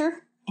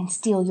pressure and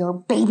steal your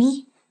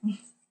baby,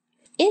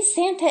 is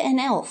Santa an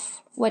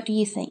elf? What do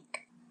you think?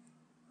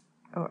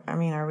 Oh, I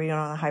mean, are we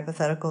on a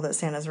hypothetical that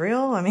Santa's real?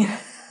 I mean...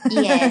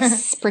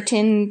 Yes.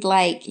 Pretend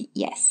like,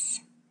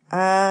 yes.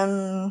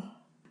 I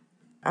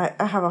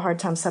have a hard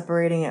time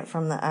separating it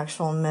from the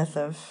actual myth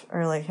of,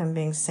 or like him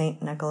being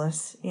Saint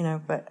Nicholas,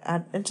 but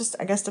it just,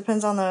 I guess,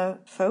 depends on the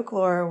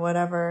folklore or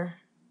whatever.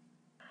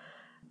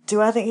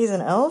 Do I think he's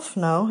an elf?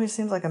 No, he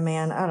seems like a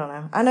man. I don't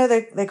know. I know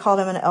they called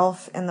him an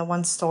elf in the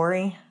one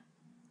story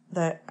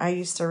that I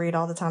used to read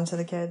all the time to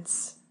the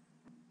kids.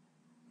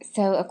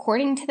 So,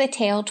 according to the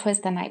tale, 'twas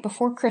the night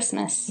before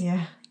Christmas.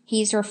 Yeah.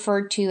 He's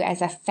referred to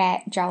as a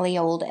fat, jolly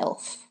old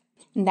elf.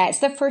 And that's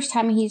the first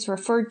time he's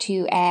referred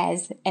to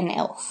as an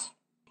elf.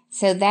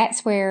 So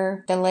that's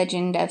where the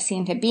legend of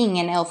Santa being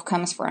an elf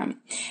comes from.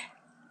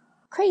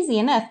 Crazy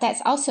enough,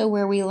 that's also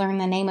where we learn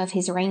the name of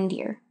his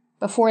reindeer.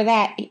 Before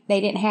that,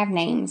 they didn't have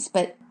names,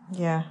 but...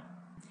 Yeah.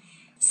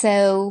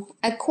 So,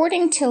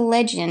 according to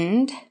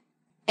legend,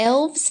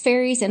 elves,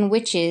 fairies, and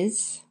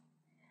witches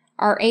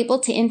are able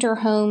to enter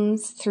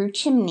homes through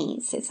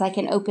chimneys. It's like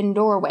an open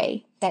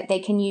doorway that they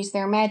can use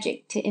their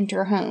magic to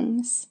enter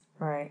homes.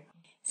 Right.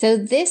 So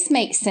this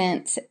makes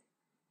sense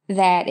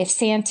that if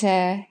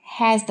Santa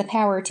has the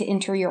power to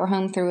enter your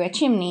home through a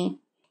chimney,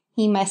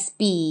 he must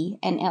be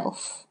an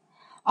elf.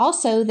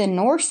 Also, the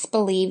Norse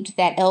believed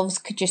that elves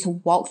could just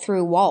walk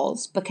through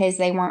walls because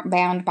they weren't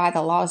bound by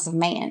the laws of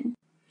man.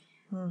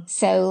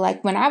 So,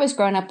 like when I was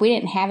growing up, we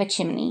didn't have a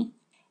chimney.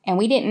 And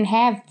we didn't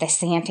have the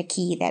Santa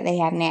key that they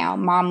have now.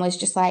 Mom was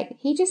just like,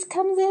 he just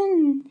comes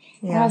in.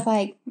 Yeah. And I was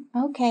like,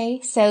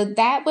 okay. So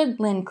that would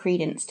lend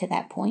credence to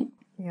that point.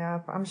 Yeah,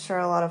 I'm sure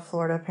a lot of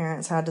Florida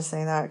parents had to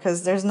say that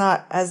because there's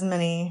not as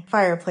many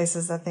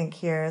fireplaces, I think,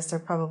 here as there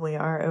probably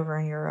are over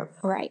in Europe.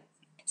 Right.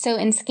 So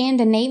in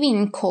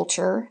Scandinavian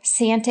culture,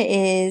 Santa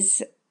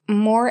is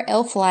more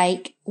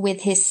elf-like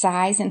with his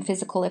size and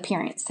physical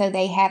appearance. So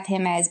they have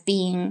him as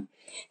being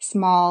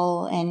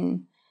small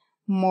and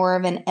more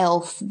of an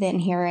elf than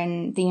here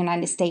in the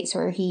United States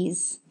where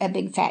he's a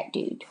big fat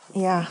dude.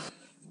 Yeah.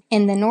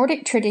 In the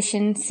Nordic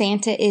tradition,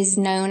 Santa is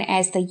known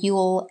as the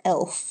Yule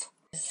elf.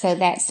 So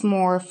that's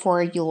more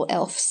for a Yule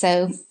elf.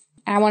 So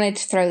I wanted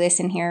to throw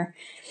this in here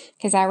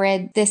because I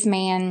read this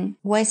man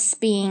was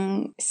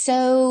being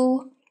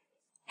so,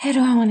 how do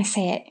I want to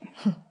say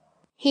it?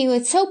 He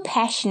was so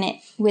passionate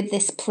with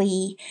this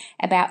plea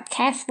about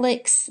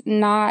Catholics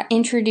not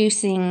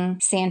introducing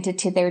Santa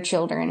to their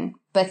children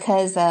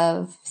because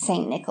of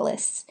St.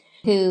 Nicholas,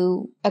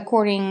 who,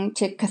 according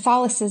to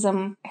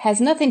Catholicism,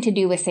 has nothing to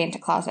do with Santa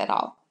Claus at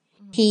all.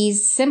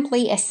 He's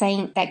simply a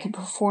saint that could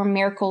perform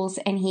miracles,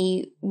 and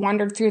he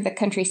wandered through the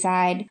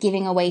countryside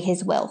giving away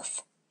his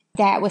wealth.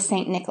 That was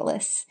St.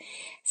 Nicholas.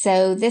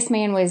 So this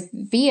man was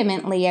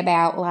vehemently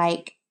about,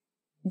 like,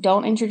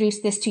 don't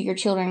introduce this to your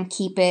children,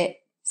 keep it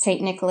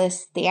St.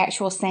 Nicholas, the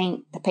actual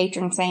saint, the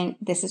patron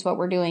saint, this is what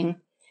we're doing.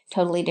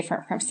 Totally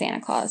different from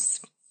Santa Claus.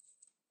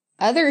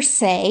 Others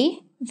say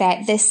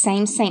that this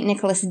same St.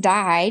 Nicholas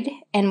died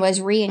and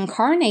was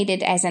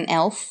reincarnated as an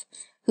elf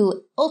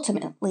who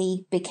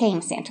ultimately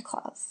became Santa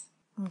Claus.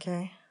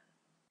 Okay.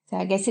 So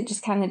I guess it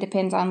just kind of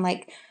depends on,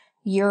 like,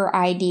 your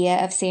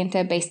idea of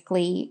Santa,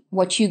 basically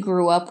what you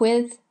grew up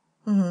with.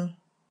 Mm-hmm.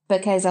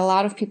 Because a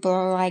lot of people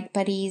are like,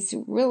 but he's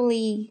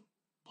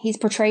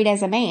portrayed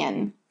as a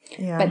man.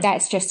 Yeah. But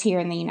that's just here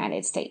in the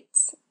United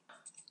States.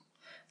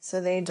 So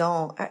they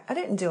don't... I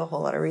didn't do a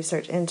whole lot of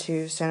research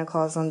into Santa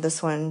Claus on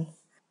this one,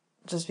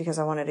 just because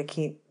I wanted to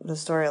keep the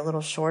story a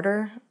little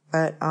shorter.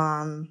 But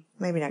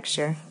maybe next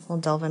year we'll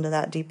delve into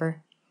that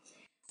deeper.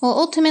 Well,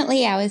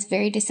 ultimately, I was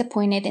very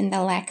disappointed in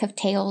the lack of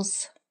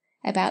tales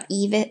about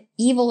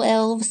evil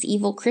elves,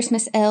 evil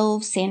Christmas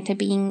elves, Santa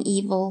being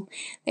evil.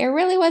 There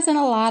really wasn't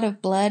a lot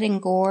of blood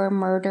and gore,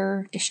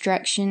 murder,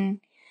 destruction.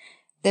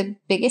 The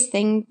biggest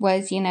thing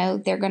was,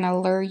 they're going to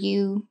lure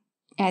you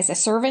as a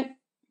servant.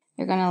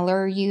 They're going to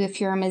lure you if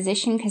you're a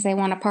musician because they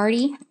want a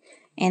party,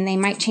 and they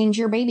might change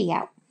your baby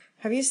out.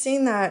 Have you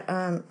seen that?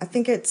 I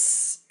think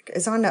it's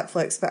on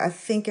Netflix, but I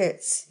think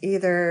it's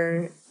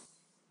either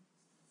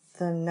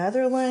the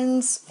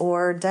Netherlands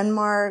or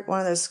Denmark, one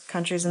of those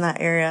countries in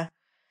that area,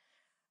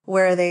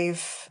 where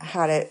they've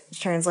had it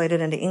translated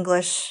into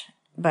English.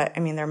 But I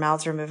mean, their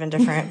mouths are moving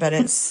different, but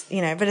it's,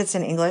 but it's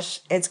in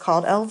English. It's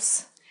called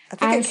Elves. I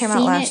think it came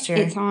out last year.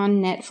 It's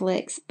on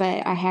Netflix,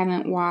 but I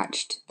haven't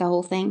watched the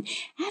whole thing.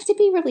 I have to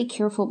be really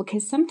careful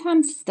because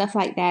sometimes stuff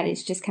like that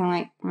is just kind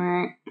of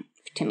like,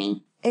 to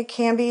me. It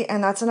can be,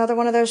 and that's another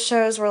one of those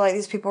shows where like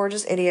these people were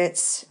just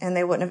idiots and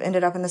they wouldn't have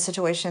ended up in the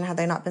situation had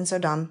they not been so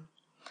dumb.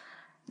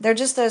 They're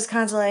just those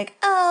kinds of like,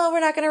 oh, we're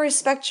not going to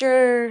respect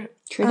your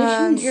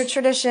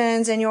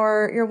traditions and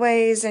your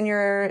ways and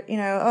your,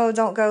 oh,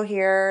 don't go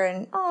here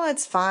and oh,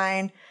 it's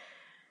fine.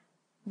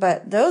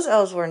 But those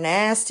elves were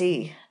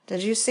nasty.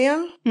 Did you see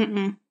them?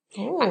 Mm-mm.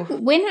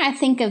 When I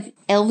think of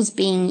elves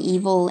being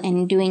evil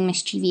and doing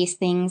mischievous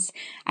things,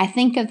 I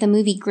think of the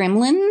movie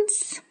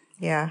Gremlins.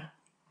 Yeah.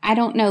 I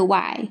don't know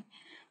why,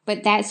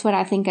 but that's what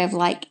I think of,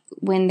 like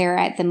when they're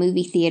at the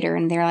movie theater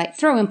and they're like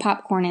throwing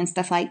popcorn and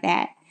stuff like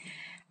that.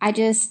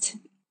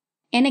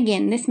 And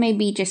again, this may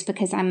be just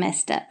because I'm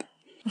messed up,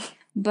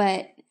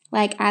 but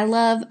like I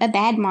love A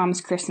Bad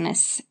Mom's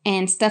Christmas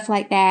and stuff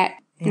like that.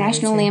 Yeah,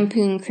 National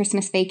Lampoon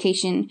Christmas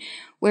Vacation,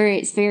 where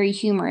it's very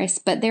humorous,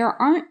 but there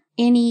aren't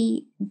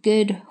any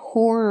good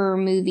horror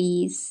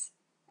movies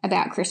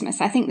about Christmas.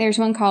 I think there's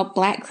one called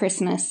Black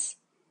Christmas,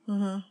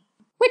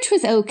 which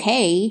was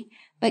okay,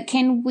 but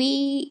can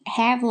we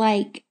have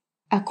like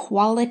a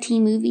quality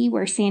movie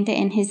where Santa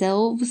and his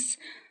elves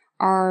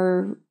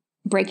are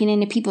breaking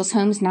into people's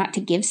homes not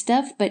to give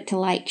stuff, but to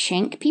like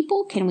shank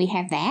people? Can we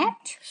have that?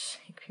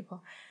 Shank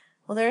people.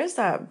 Well, there is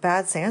that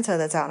Bad Santa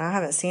that's out now. I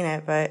haven't seen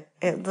it, but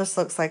it just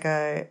looks like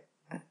a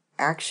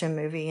action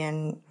movie,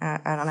 and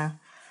I don't know.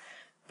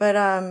 But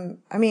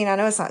I mean, I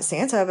know it's not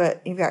Santa,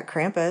 but you've got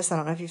Krampus. I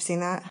don't know if you've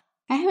seen that.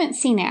 I haven't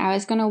seen it. I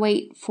was going to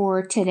wait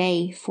for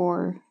today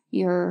for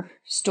your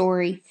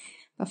story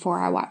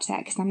before I watch that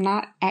because I'm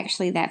not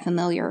actually that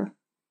familiar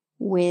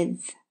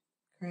with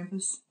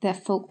Krampus, the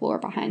folklore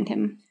behind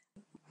him.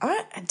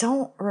 I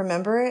don't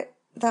remember it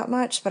that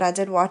much, but I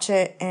did watch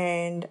it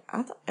and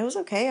I thought it was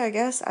okay, I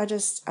guess. I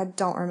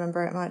don't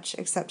remember it much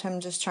except him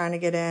just trying to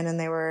get in and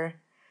they were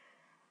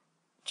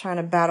trying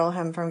to battle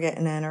him from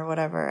getting in or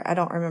whatever. I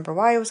don't remember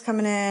why he was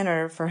coming in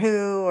or for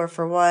who or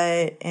for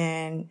what.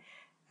 And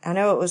I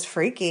know it was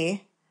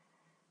freaky,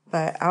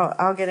 but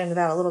I'll get into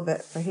that a little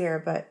bit for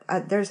here. But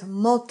there's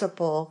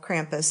multiple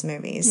Krampus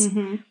movies.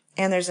 Mm-hmm.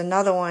 And there's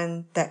another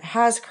one that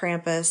has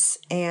Krampus,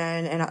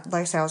 and like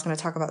I said, I was going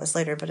to talk about this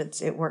later, but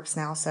it works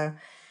now. So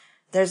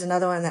there's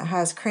another one that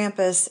has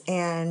Krampus,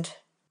 and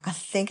I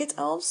think it's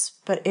elves,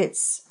 but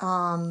it's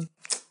what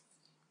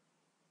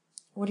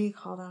do you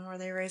call them? Were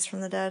they raised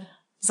from the dead?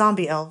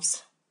 Zombie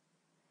elves.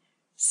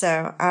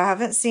 So I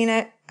haven't seen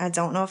it. I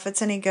don't know if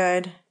it's any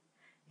good.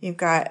 You've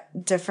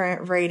got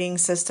different rating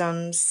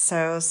systems,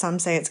 so some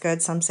say it's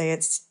good, some say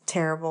it's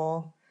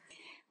terrible.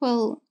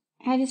 Well,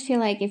 I just feel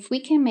like if we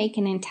can make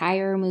an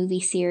entire movie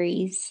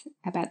series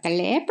about the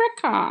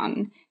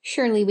leprechaun,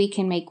 surely we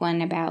can make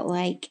one about,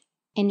 like,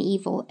 an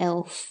evil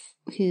elf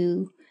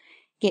who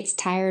gets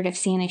tired of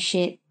Santa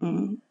shit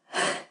and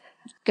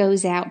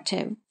goes out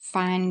to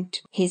find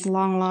his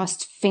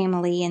long-lost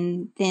family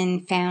and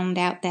then found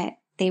out that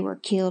they were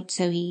killed,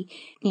 so he,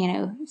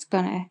 is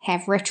going to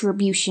have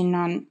retribution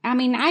on... I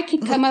mean, I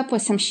could come up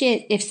with some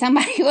shit if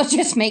somebody will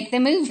just make the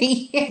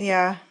movie.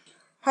 Yeah.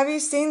 Have you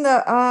seen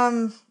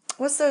the,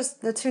 what's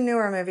the two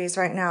newer movies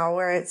right now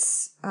where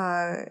it's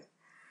Kurt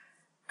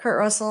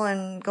Russell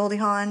and Goldie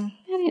Hawn?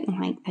 I didn't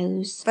like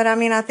those. But I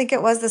mean, I think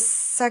it was the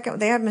second.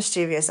 They had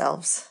mischievous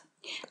elves.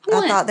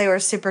 I thought they were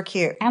super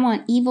cute. I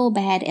want evil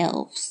bad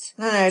elves.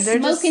 No, they're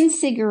smoking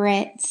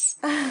cigarettes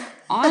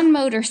on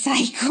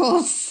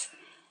motorcycles.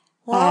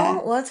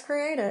 Well, let's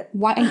create it.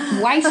 Wife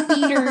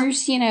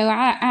beaters,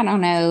 I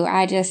don't know.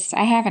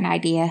 I have an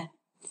idea.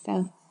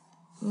 So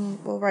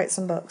we'll write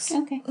some books.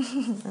 Okay.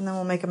 And then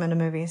we'll make them into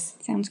movies.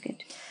 Sounds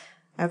good.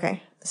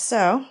 Okay.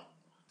 So,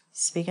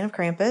 speaking of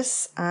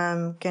Krampus,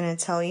 I'm going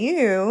to tell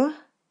you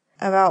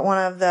about one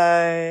of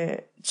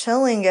the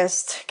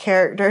chillingest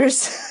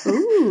characters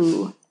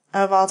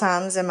of all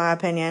times, in my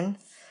opinion.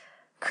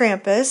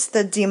 Krampus,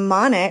 the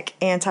demonic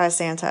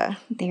anti-Santa.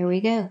 There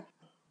we go.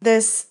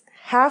 This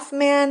half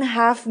man,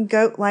 half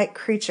goat-like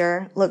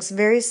creature, looks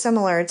very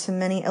similar to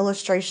many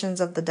illustrations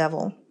of the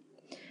devil.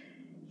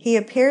 He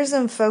appears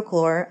in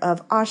folklore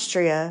of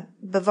Austria,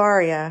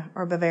 Bavaria,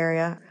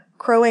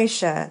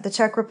 Croatia, the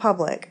Czech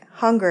Republic,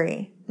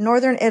 Hungary,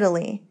 northern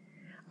Italy,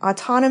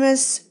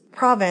 autonomous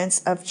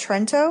province of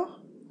Trento,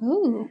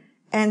 Ooh.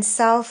 and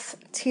South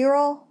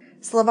Tyrol,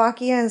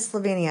 Slovakia, and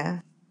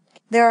Slovenia.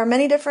 There are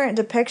many different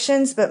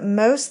depictions, but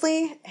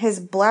mostly his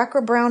black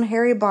or brown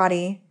hairy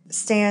body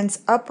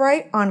stands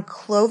upright on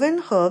cloven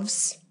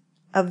hooves.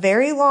 A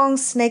very long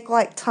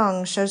snake-like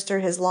tongue shows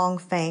through his long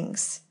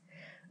fangs.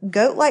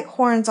 Goat-like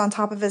horns on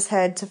top of his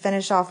head to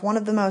finish off one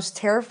of the most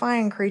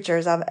terrifying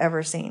creatures I've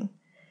ever seen.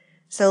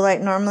 So,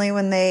 like, normally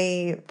when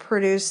they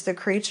produce the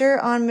creature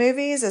on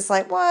movies, it's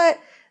like, what?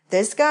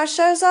 This guy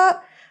shows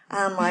up?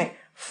 I'm like,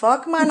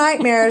 fuck my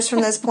nightmares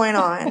from this point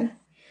on.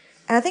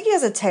 And I think he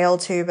has a tail,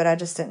 too, but I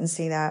just didn't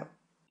see that.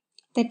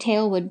 The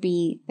tail would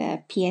be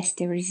the pièce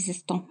de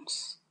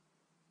résistance.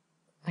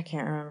 I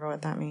can't remember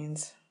what that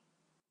means.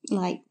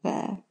 Like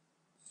the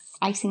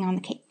icing on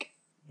the cake.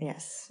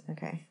 Yes,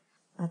 okay.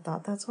 I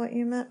thought that's what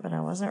you meant, but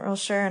I wasn't real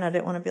sure, and I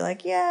didn't want to be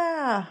like,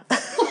 yeah.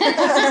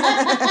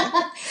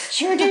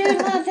 Sure do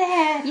love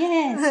that,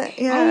 yes.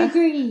 Yeah. I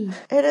agree.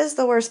 It is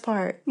the worst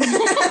part.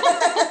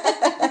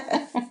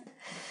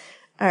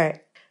 All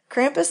right.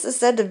 Krampus is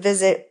said to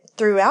visit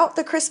throughout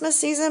the Christmas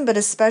season, but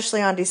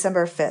especially on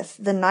December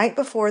 5th, the night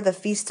before the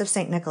Feast of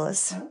St.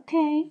 Nicholas.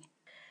 Okay.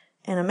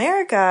 In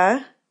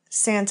America,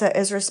 Santa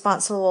is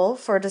responsible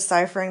for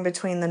deciphering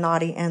between the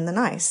naughty and the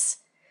nice.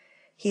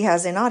 He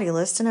has a naughty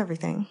list and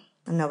everything,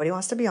 and nobody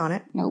wants to be on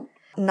it. Nope.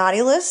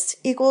 Naughty list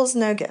equals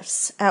no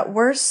gifts. At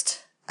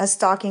worst, a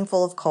stocking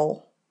full of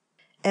coal.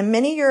 In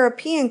many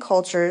European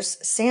cultures,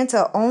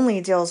 Santa only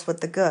deals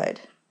with the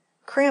good.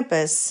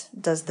 Krampus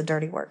does the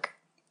dirty work.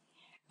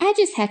 I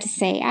just have to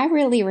say, I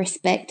really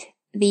respect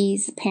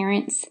these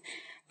parents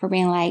for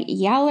being like,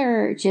 y'all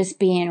are just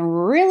being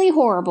really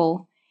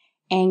horrible.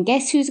 And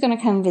guess who's going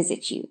to come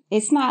visit you?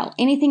 It's not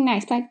anything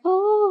nice. Like,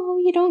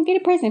 oh, you don't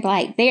get a present.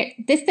 Like,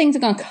 this thing's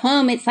going to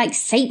come. It's like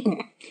Satan.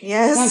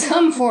 Yes. It's going to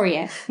come for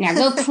you. Now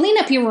go clean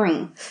up your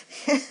room.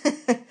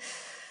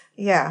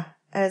 Yeah,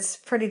 it's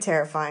pretty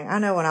terrifying. I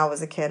know when I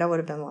was a kid, I would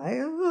have been like,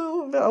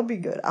 oh, I'll be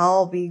good.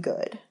 I'll be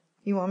good.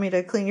 You want me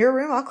to clean your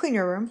room? I'll clean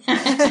your room.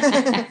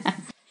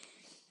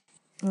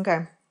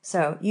 Okay,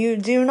 so you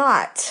do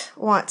not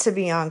want to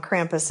be on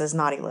Krampus's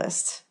naughty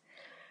list.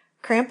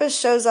 Krampus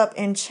shows up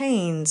in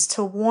chains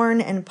to warn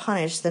and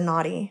punish the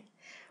naughty,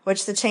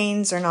 which the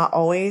chains are not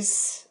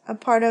always a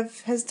part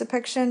of his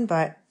depiction,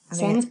 but I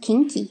mean, Sounds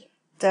kinky.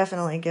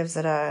 definitely gives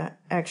it a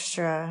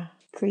extra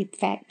Creep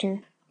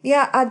factor.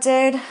 Yeah, I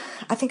did.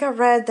 I think I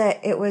read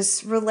that it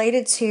was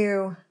related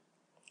to,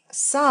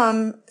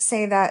 some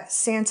say that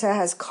Santa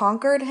has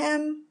conquered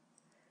him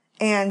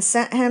and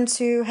sent him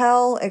to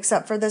hell,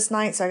 except for this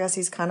night. So I guess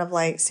he's kind of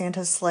like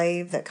Santa's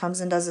slave that comes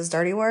and does his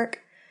dirty work.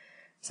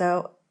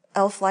 So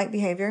elf-like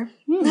behavior.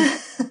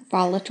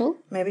 Volatile.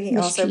 Maybe he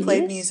also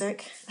played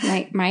music.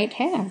 Might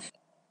have.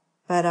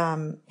 But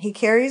he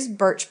carries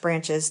birch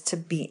branches to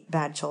beat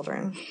bad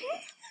children.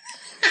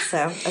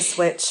 So a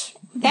switch.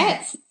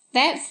 That's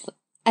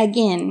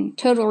again,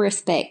 total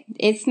respect.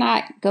 It's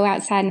not go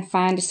outside and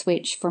find a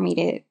switch for me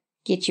to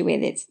get you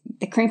with. It's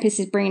the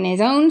Krampus is bringing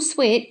his own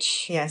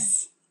switch.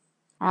 Yes.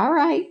 All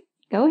right,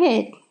 go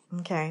ahead.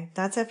 Okay,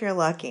 that's if you're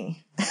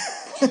lucky.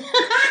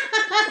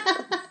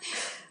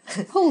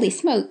 Holy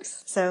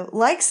smokes. So,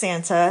 like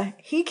Santa,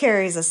 he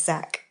carries a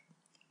sack.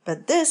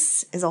 But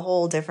this is a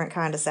whole different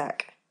kind of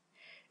sack.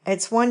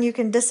 It's one you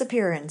can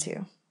disappear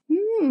into.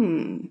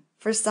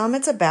 For some,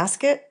 it's a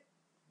basket,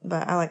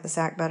 but I like the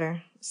sack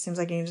better. Seems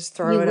like you can just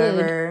throw it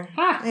over.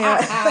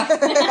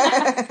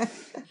 Yeah.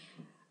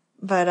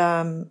 But,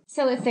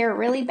 So if they're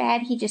really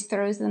bad, he just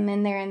throws them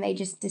in there and they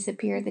just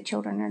disappear. The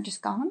children are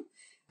just gone?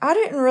 I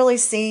didn't really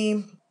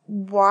see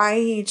why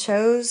he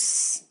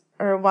chose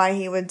or why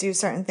he would do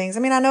certain things.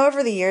 I mean, I know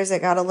over the years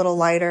it got a little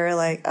lighter,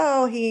 like,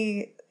 oh,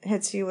 he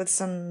hits you with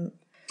some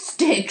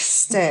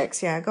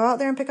sticks. Yeah, go out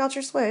there and pick out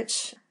your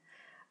switch.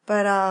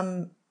 But,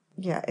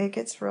 yeah, it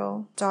gets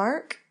real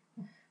dark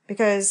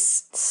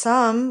because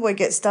some would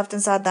get stuffed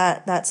inside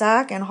that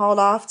sack and hauled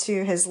off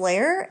to his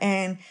lair,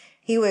 and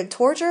he would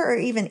torture or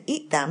even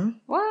eat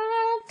them.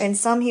 What? And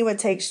some he would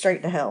take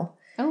straight to hell.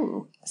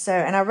 Oh. So,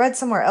 and I read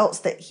somewhere else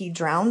that he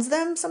drowns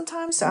them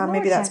sometimes. So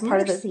maybe that's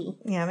part of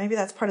maybe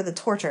that's part of the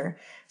torture.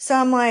 So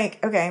I'm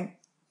like, okay,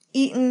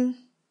 eaten.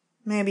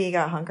 Maybe he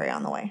got hungry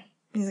on the way.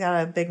 He's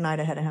got a big night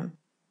ahead of him.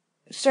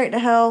 Straight to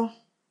hell.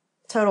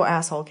 Total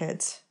asshole,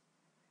 kids.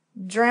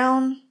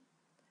 Drown.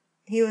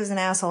 He was an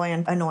asshole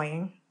and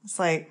annoying. It's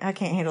like, I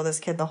can't handle this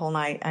kid the whole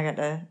night. I got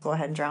to go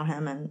ahead and drown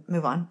him and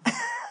move on.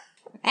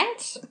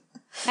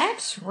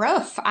 That's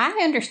rough. I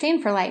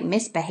understand for like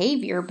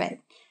misbehavior, but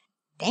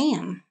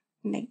damn,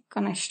 they're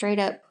gonna straight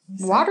up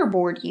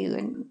waterboard you.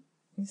 And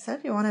you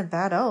said you wanted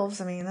bad elves.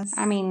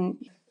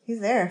 He's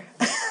there.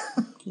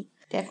 He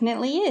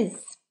definitely is.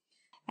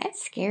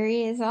 That's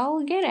scary as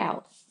all get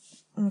out.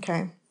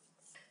 Okay.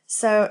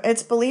 So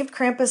it's believed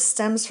Krampus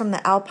stems from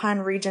the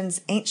Alpine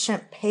region's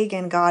ancient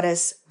pagan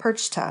goddess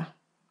Perchta,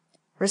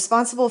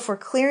 responsible for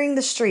clearing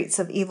the streets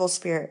of evil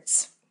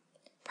spirits.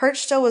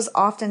 Perchta was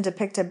often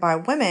depicted by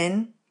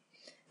women.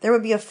 There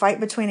would be a fight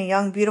between a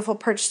young, beautiful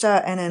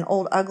Perchta and an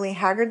old, ugly,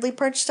 haggardly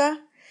Perchta.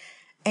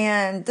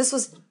 And this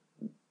was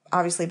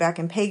obviously back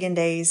in pagan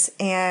days.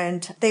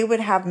 And they would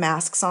have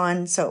masks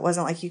on, so it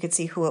wasn't like you could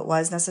see who it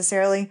was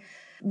necessarily.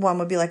 One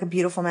would be like a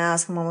beautiful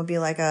mask, and one would be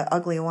like a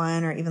ugly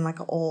one, or even like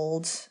an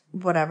old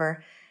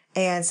whatever.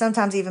 And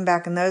sometimes even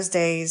back in those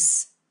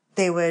days,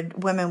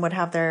 women would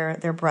have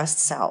their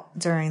breasts out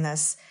during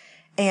this.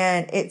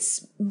 And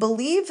it's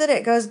believed that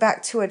it goes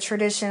back to a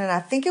tradition, and I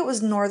think it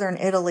was northern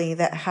Italy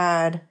that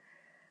had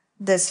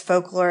this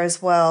folklore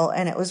as well.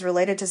 And it was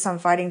related to some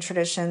fighting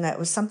tradition that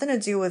was something to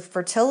do with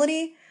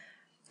fertility.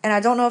 And I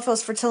don't know if it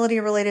was fertility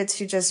related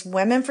to just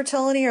women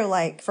fertility or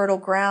like fertile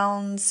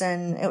grounds.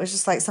 And it was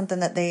just like something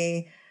that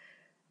they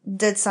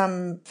did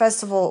some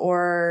festival,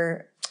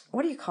 or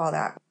what do you call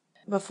that?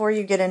 Before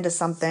you get into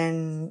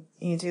something,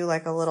 you do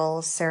like a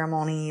little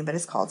ceremony, but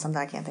it's called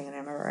something. I can't think of the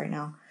name of it right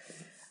now.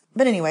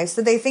 But anyway,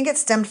 so they think it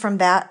stemmed from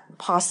that,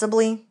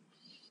 possibly.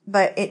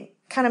 But it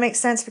kind of makes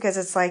sense because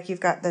it's like you've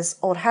got this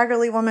old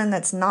haggardly woman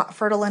that's not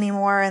fertile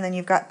anymore, and then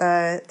you've got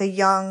the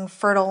young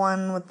fertile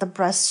one with the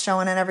breasts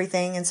showing and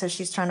everything, and so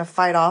she's trying to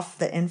fight off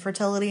the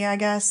infertility, I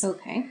guess.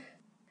 Okay.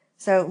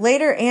 So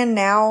later and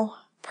now,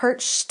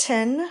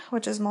 Perchten,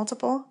 which is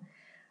multiple,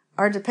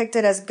 are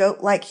depicted as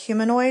goat-like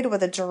humanoid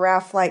with a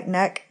giraffe-like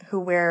neck who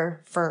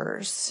wear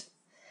furs.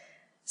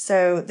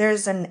 So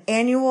there's an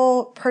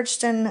annual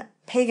Perchten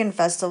pagan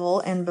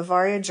festival in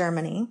Bavaria,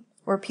 Germany,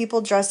 where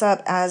people dress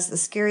up as the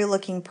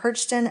scary-looking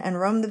Perchten and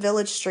roam the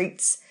village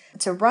streets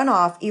to run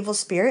off evil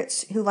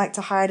spirits who like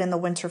to hide in the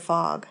winter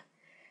fog,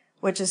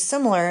 which is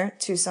similar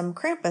to some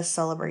Krampus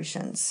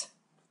celebrations.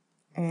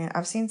 And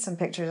I've seen some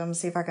pictures. I'm going to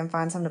see if I can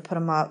find some to put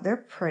them up. They're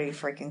pretty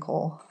freaking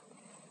cool.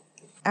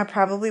 I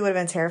probably would have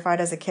been terrified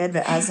as a kid,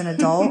 but as an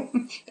adult,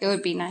 it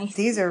would be nice.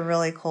 These are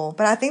really cool.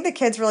 But I think the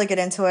kids really get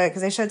into it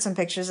because they showed some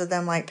pictures of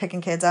them like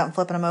picking kids up and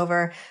flipping them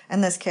over.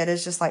 And this kid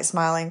is just like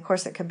smiling. Of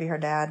course, it could be her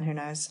dad. Who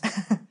knows?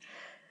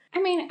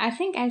 I mean, I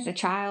think as a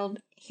child,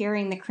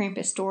 hearing the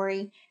Krampus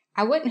story,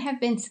 I wouldn't have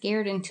been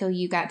scared until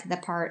you got to the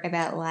part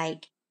about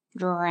like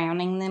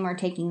drowning them or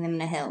taking them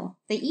to hell.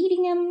 The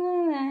eating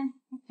them,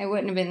 I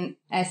wouldn't have been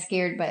as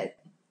scared, but...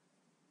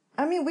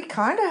 I mean, we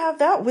kind of have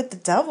that with the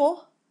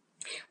devil.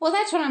 Well,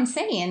 that's what I'm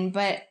saying,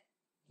 but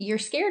you're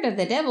scared of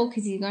the devil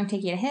because he's going to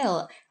take you to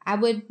hell. I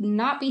would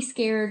not be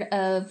scared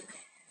of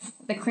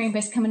the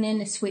Krampus coming in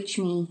to switch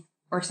me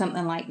or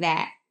something like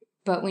that.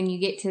 But when you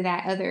get to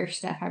that other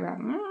stuff, I'd be like,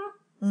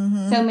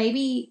 mm-hmm. So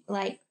maybe,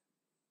 like,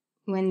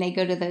 when they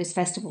go to those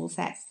festivals,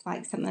 that's,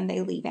 like, something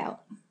they leave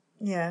out.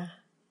 Yeah.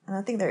 And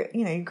I think they're,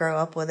 you grow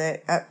up with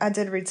it. I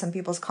did read some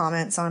people's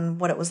comments on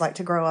what it was like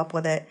to grow up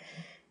with it.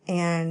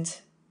 And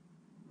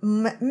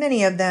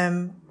many of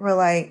them were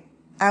like,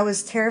 I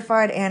was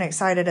terrified and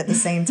excited at the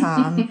same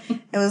time.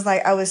 It was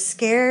like I was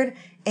scared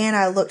and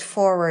I looked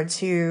forward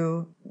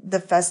to the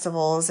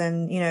festivals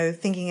and,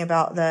 thinking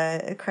about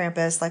the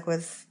Krampus, like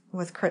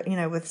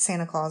with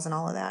Santa Claus and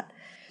all of that.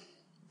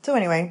 So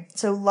anyway,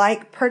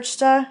 like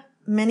Perchta,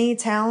 many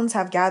towns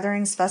have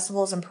gatherings,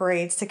 festivals, and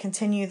parades to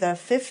continue the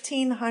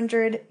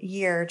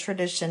 1,500-year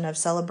tradition of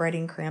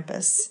celebrating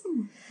Krampus.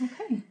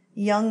 Okay.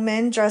 Young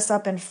men dress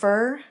up in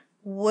fur,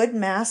 wood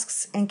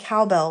masks, and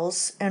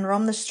cowbells and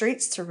roam the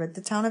streets to rid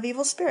the town of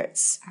evil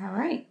spirits. All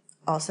right.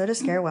 Also to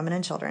scare women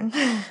and children.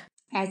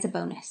 As a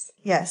bonus.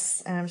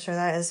 Yes, and I'm sure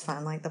that is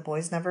fun. Like, the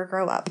boys never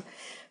grow up.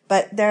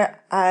 But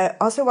I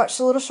also watched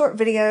a little short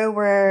video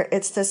where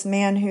it's this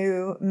man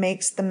who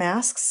makes the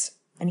masks,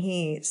 and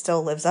he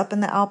still lives up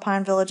in the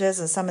Alpine villages,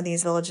 and some of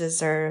these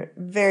villages are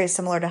very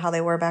similar to how they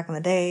were back in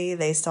the day.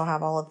 They still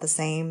have all of the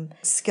same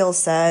skill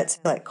set,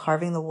 like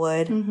carving the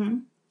wood. Mm-hmm.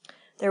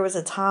 There was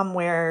a time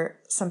where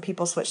some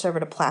people switched over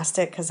to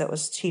plastic because it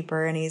was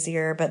cheaper and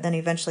easier, but then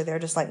eventually they're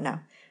just like, no,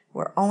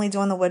 we're only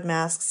doing the wood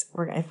masks.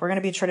 If we're going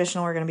to be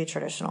traditional, we're going to be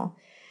traditional.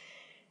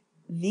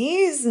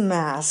 These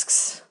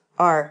masks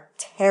are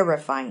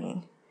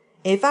terrifying.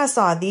 If I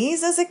saw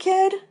these as a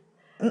kid,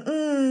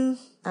 I'm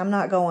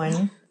not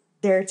going.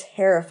 They're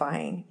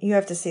terrifying. You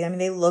have to see. I mean,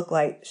 they look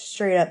like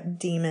straight up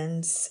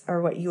demons,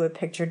 or what you would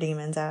picture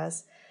demons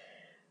as.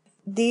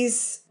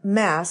 These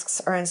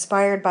masks are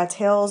inspired by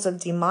tales of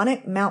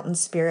demonic mountain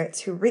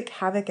spirits who wreak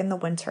havoc in the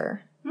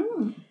winter.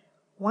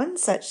 One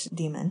such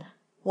demon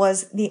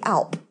was the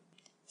Alp,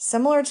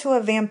 similar to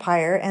a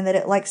vampire in that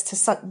it likes to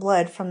suck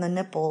blood from the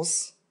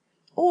nipples,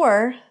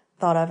 or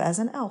thought of as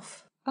an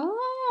elf.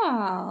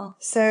 Oh.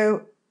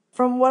 So,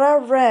 from what I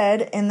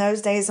read in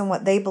those days and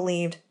what they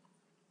believed,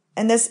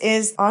 and this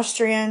is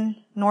Austrian,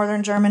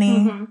 northern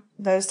Germany,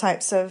 those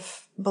types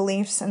of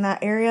beliefs in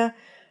that area,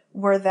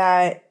 were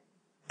that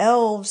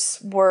elves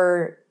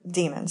were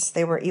demons.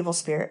 They were evil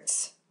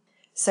spirits.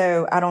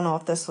 So I don't know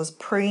if this was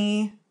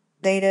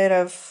pre-dated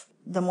of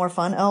the more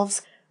fun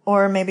elves,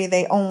 or maybe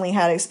they only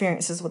had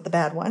experiences with the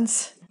bad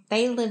ones.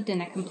 They lived in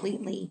a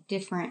completely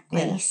different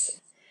place.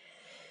 Yes.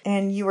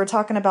 And you were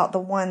talking about the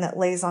one that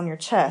lays on your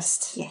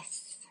chest.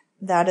 Yes.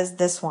 That is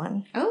this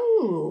one.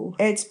 Oh.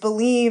 It's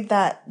believed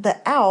that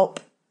the Alp,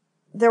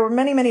 there were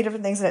many, many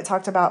different things that it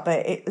talked about,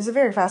 but it was a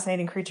very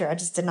fascinating creature. I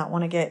just did not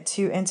want to get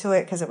too into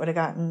it because it would have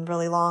gotten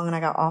really long and I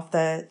got off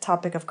the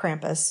topic of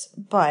Krampus.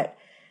 But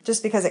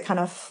just because it kind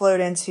of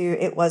flowed into,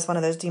 it was one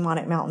of those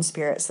demonic mountain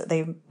spirits that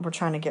they were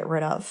trying to get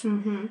rid of.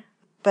 Mm-hmm.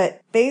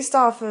 But based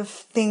off of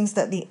things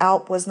that the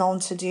Alp was known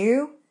to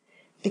do,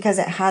 because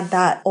it had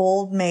that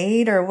old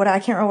maid or what, I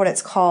can't remember what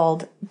it's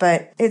called,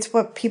 but it's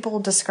what people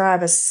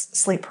describe as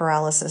sleep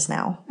paralysis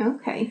now.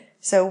 Okay.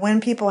 So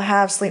when people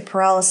have sleep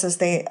paralysis,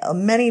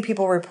 many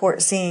people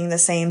report seeing the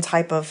same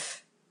type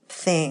of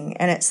thing.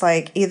 And it's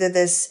like either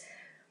this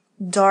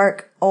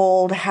dark,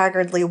 old,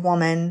 haggardly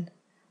woman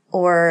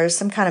or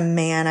some kind of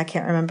man, I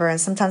can't remember.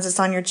 And sometimes it's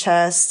on your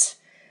chest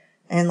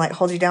and like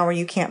hold you down where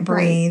you can't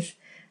breathe. Right.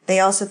 They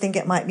also think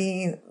it might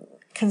be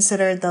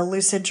considered the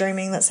lucid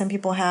dreaming that some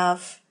people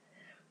have.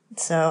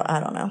 So I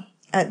don't know.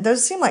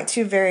 Those seem like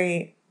two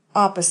very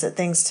opposite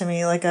things to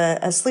me. Like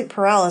a sleep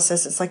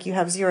paralysis, it's like you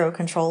have zero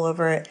control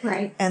over it.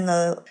 Right. And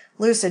the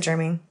lucid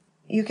dreaming,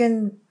 you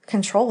can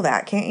control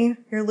that, can't you?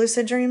 Your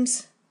lucid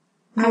dreams?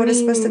 What it's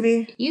supposed to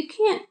be? You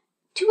can't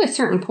to a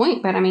certain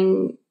point, but I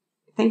mean,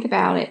 think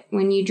about it.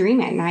 When you dream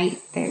at night,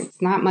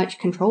 there's not much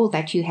control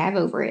that you have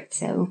over it.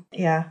 So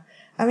yeah.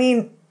 I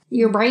mean,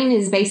 your brain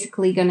is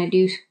basically going to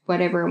do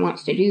whatever it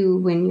wants to do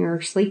when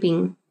you're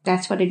sleeping.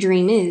 That's what a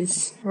dream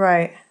is.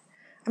 Right.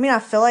 I mean, I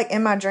feel like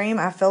in my dream,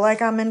 I feel like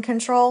I'm in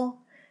control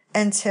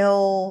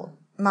until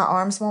my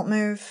arms won't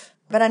move.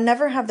 But I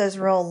never have those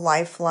real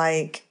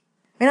lifelike.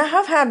 I mean, I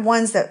have had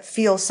ones that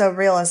feel so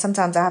real, and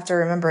sometimes I have to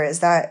remember,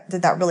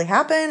 did that really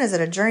happen? Is it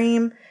a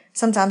dream?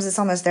 Sometimes it's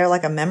almost there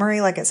like a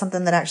memory, like it's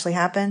something that actually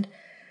happened.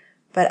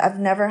 But I've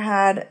never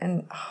had,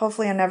 and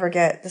hopefully I never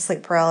get the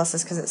sleep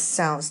paralysis because it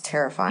sounds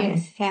terrifying.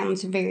 It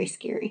sounds very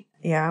scary.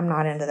 Yeah, I'm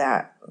not into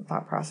that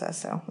thought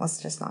process, so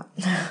let's just not.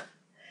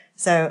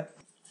 So,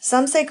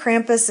 some say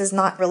Krampus is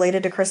not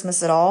related to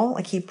Christmas at all.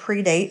 Like, he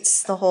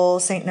predates the whole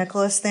St.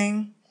 Nicholas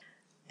thing.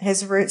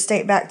 His roots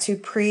date back to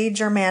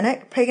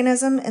pre-Germanic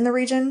paganism in the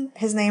region.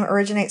 His name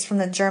originates from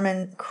the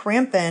German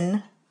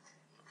Krampen,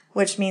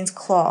 which means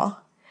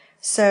claw.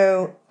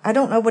 So, I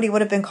don't know what he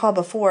would have been called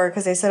before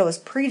because they said it was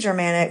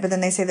pre-Germanic, but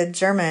then they say the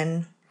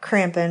German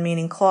Krampen,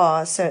 meaning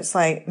claw. So, it's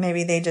like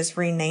maybe they just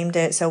renamed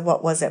it. So,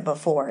 what was it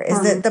before?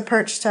 Is it the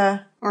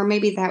Perchta? Or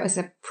maybe that was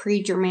a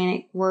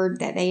pre-Germanic word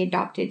that they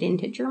adopted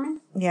into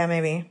German. Yeah,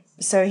 maybe.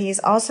 So he's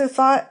also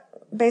thought,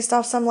 based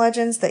off some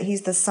legends, that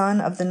he's the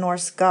son of the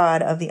Norse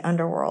god of the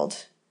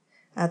underworld.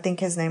 I think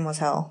his name was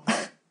Hel.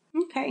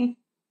 Okay.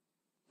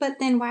 But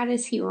then why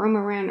does he roam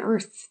around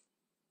Earth?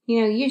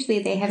 You know, usually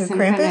they have some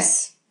Krampus? kind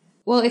of...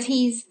 Well, if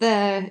he's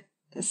the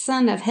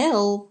son of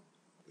Hel...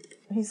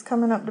 He's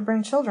coming up to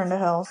bring children to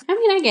hell. I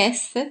mean, I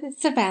guess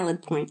that's a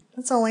valid point.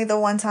 It's only the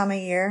one time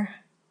a year.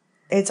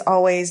 It's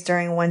always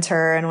during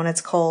winter and when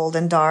it's cold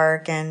and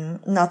dark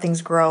and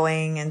nothing's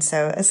growing. And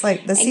so it's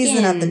like the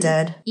season of the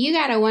dead. You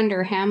gotta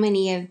wonder how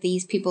many of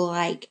these people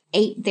like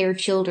ate their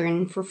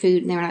children for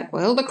food and they're like,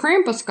 well, the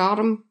Krampus got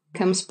them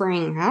come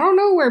spring. I don't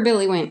know where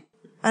Billy went.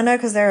 I know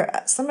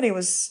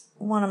because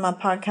one of my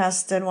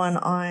podcasts did one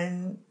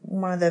on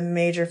one of the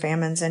major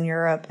famines in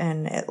Europe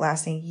and it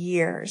lasting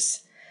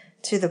years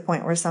to the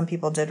point where some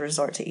people did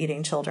resort to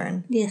eating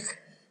children. Yeah.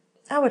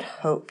 I would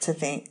hope to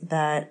think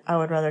that I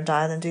would rather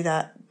die than do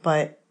that,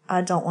 but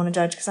I don't want to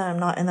judge because I am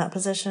not in that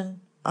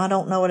position. I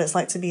don't know what it's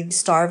like to be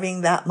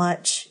starving that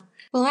much.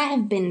 Well, I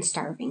have been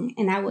starving,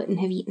 and I wouldn't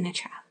have eaten a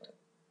child.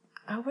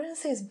 I wouldn't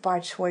say it's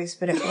by choice,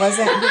 but it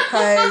wasn't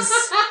because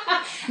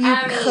you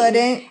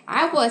couldn't.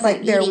 I wasn't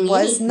like there eating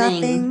was anything.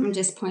 nothing. I'm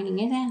just pointing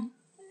it out.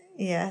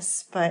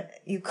 Yes,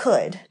 but you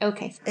could.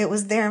 Okay. It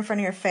was there in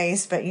front of your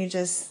face, but you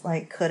just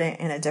like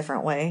couldn't in a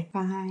different way.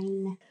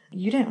 Fine.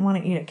 You didn't want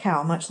to eat a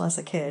cow, much less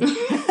a kid.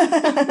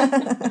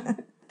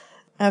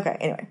 Okay,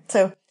 anyway.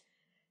 So,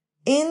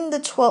 in the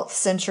 12th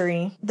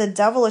century, the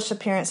devilish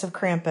appearance of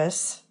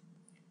Krampus...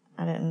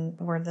 I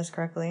didn't word this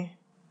correctly.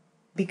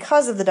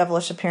 Because of the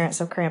devilish appearance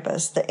of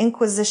Krampus, the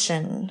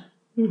Inquisition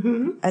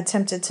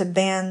attempted to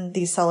ban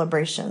these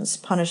celebrations,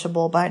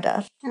 punishable by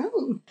death.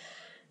 Oh.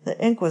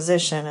 The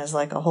Inquisition is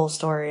like a whole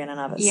story in and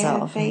of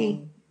itself. Yeah,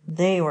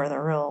 they were the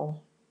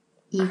real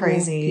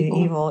crazy people.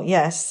 evil.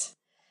 Yes.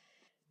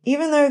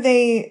 Even though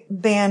they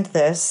banned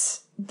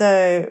this,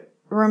 the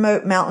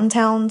remote mountain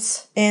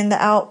towns in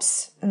the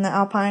Alps, in the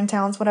Alpine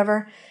towns,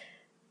 whatever,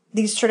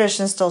 these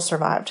traditions still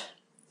survived.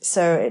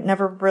 So it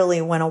never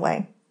really went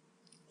away.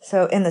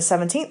 So in the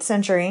 17th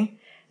century,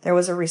 there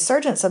was a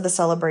resurgence of the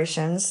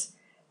celebrations,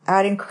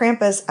 adding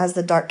Krampus as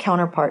the dark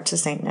counterpart to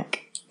Saint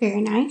Nick.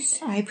 Very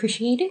nice. I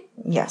appreciate it.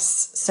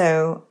 Yes.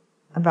 So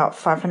about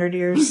 500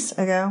 years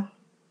ago.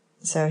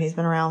 So he's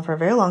been around for a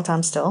very long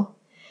time still.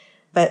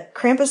 But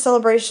Krampus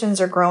celebrations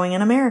are growing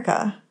in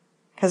America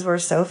because we're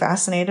so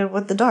fascinated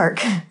with the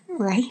dark.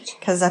 Right.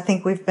 Because I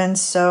think we've been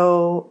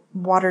so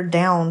watered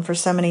down for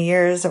so many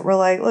years that we're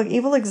like, look,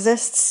 evil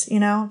exists,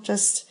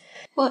 just...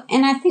 Well,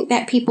 and I think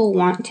that people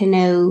want to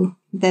know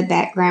the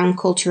background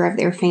culture of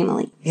their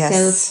family. Yes.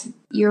 So if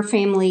your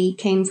family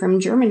came from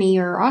Germany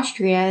or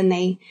Austria and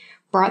they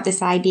brought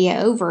this idea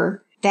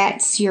over,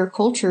 that's your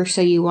culture,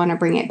 so you want to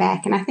bring it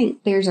back. And I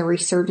think there's a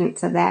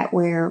resurgence of that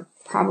where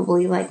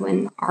probably like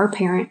when our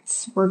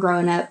parents were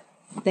growing up,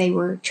 they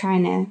were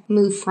trying to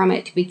move from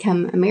it to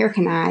become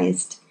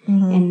Americanized.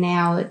 Mm-hmm. And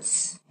now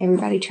it's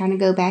everybody trying to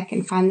go back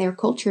and find their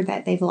culture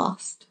that they've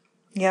lost.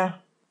 Yeah.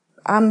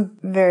 I'm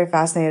very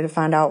fascinated to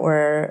find out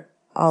where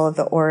all of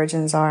the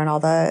origins are and all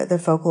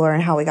the folklore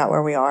and how we got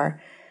where we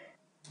are.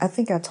 I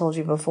think I told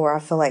you before, I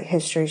feel like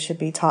history should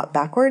be taught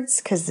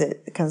backwards because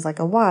it becomes like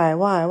a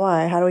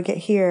why, how do we get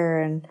here?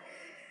 And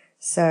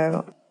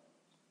so,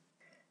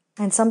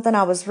 and something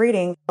I was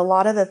reading, a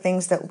lot of the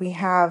things that we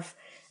have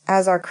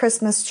as our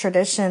Christmas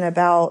tradition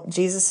about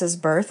Jesus's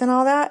birth and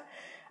all that,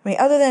 I mean,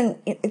 other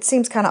than it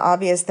seems kind of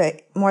obvious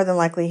that more than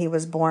likely he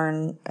was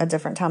born a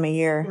different time of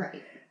year.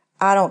 Right.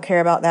 I don't care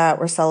about that.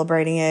 We're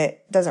celebrating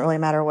it. Doesn't really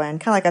matter when.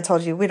 Kind of like I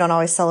told you, we don't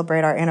always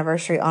celebrate our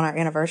anniversary on our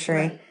anniversary,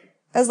 right,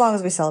 as long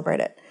as we celebrate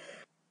it.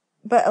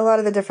 But a lot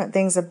of the different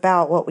things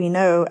about what we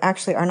know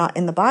actually are not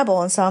in the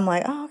Bible. And so I'm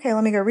like, oh, okay,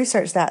 let me go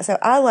research that. So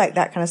I like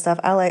that kind of stuff.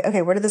 I like,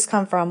 okay, where did this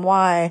come from?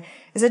 Why?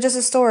 Is it just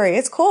a story?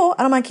 It's cool.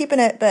 I don't mind keeping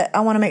it, but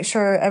I want to make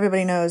sure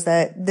everybody knows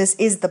that this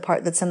is the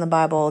part that's in the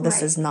Bible.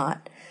 This is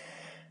not.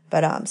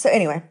 But, so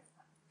anyway.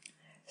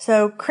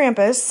 So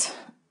Krampus,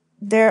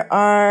 there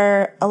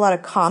are a lot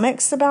of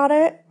comics about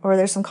it, or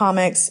there's some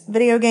comics,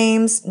 video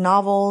games,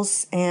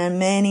 novels, and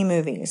many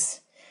movies.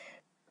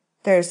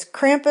 There's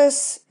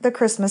Krampus, the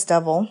Christmas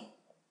Devil.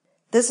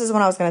 This is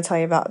what I was going to tell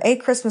you about. A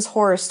Christmas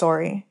Horror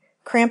Story,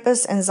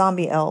 Krampus and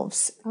Zombie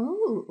Elves.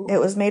 Oh. It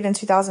was made in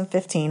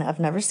 2015. I've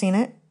never seen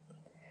it.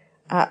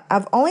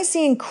 I've only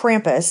seen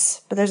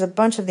Krampus, but there's a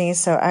bunch of these,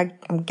 so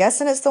I'm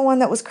guessing it's the one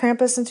that was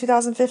Krampus in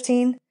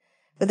 2015.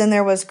 But then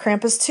there was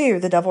Krampus 2,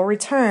 The Devil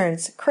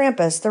Returns,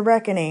 Krampus, The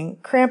Reckoning,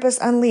 Krampus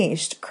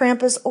Unleashed,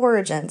 Krampus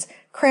Origins,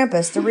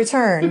 Krampus, The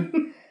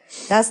Return.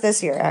 That's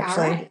this year,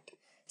 actually. All right.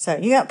 So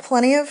you got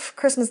plenty of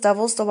Christmas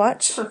devils to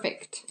watch.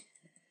 Perfect.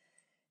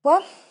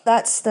 Well,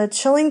 that's the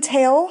chillingest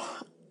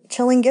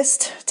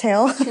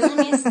tale.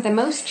 The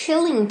most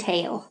chilling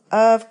tale.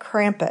 Of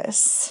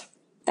Krampus.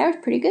 That was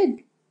pretty good.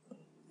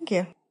 Thank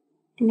you.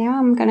 Now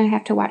I'm going to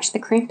have to watch the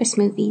Krampus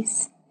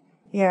movies.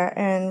 Yeah,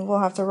 and we'll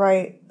have to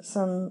write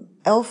some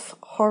elf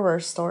horror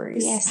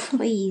stories. Yes,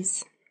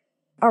 please.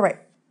 All right.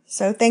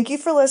 So thank you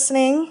for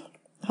listening.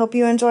 Hope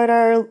you enjoyed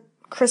our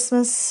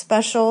Christmas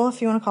special,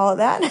 if you want to call it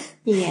that.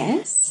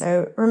 Yes.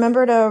 So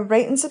remember to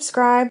rate and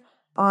subscribe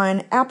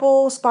on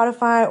Apple,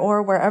 Spotify,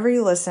 or wherever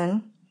you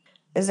listen.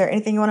 Is there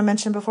anything you want to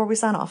mention before we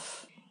sign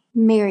off?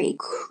 Merry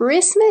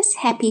Christmas,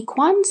 Happy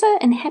Kwanzaa,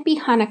 and Happy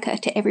Hanukkah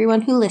to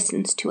everyone who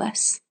listens to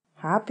us.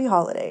 Happy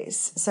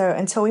holidays. So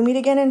until we meet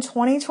again in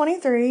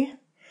 2023,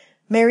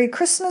 Merry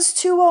Christmas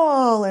to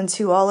all, and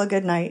to all a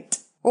good night.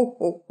 Ho,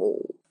 ho,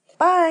 ho.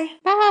 Bye.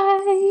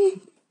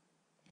 Bye.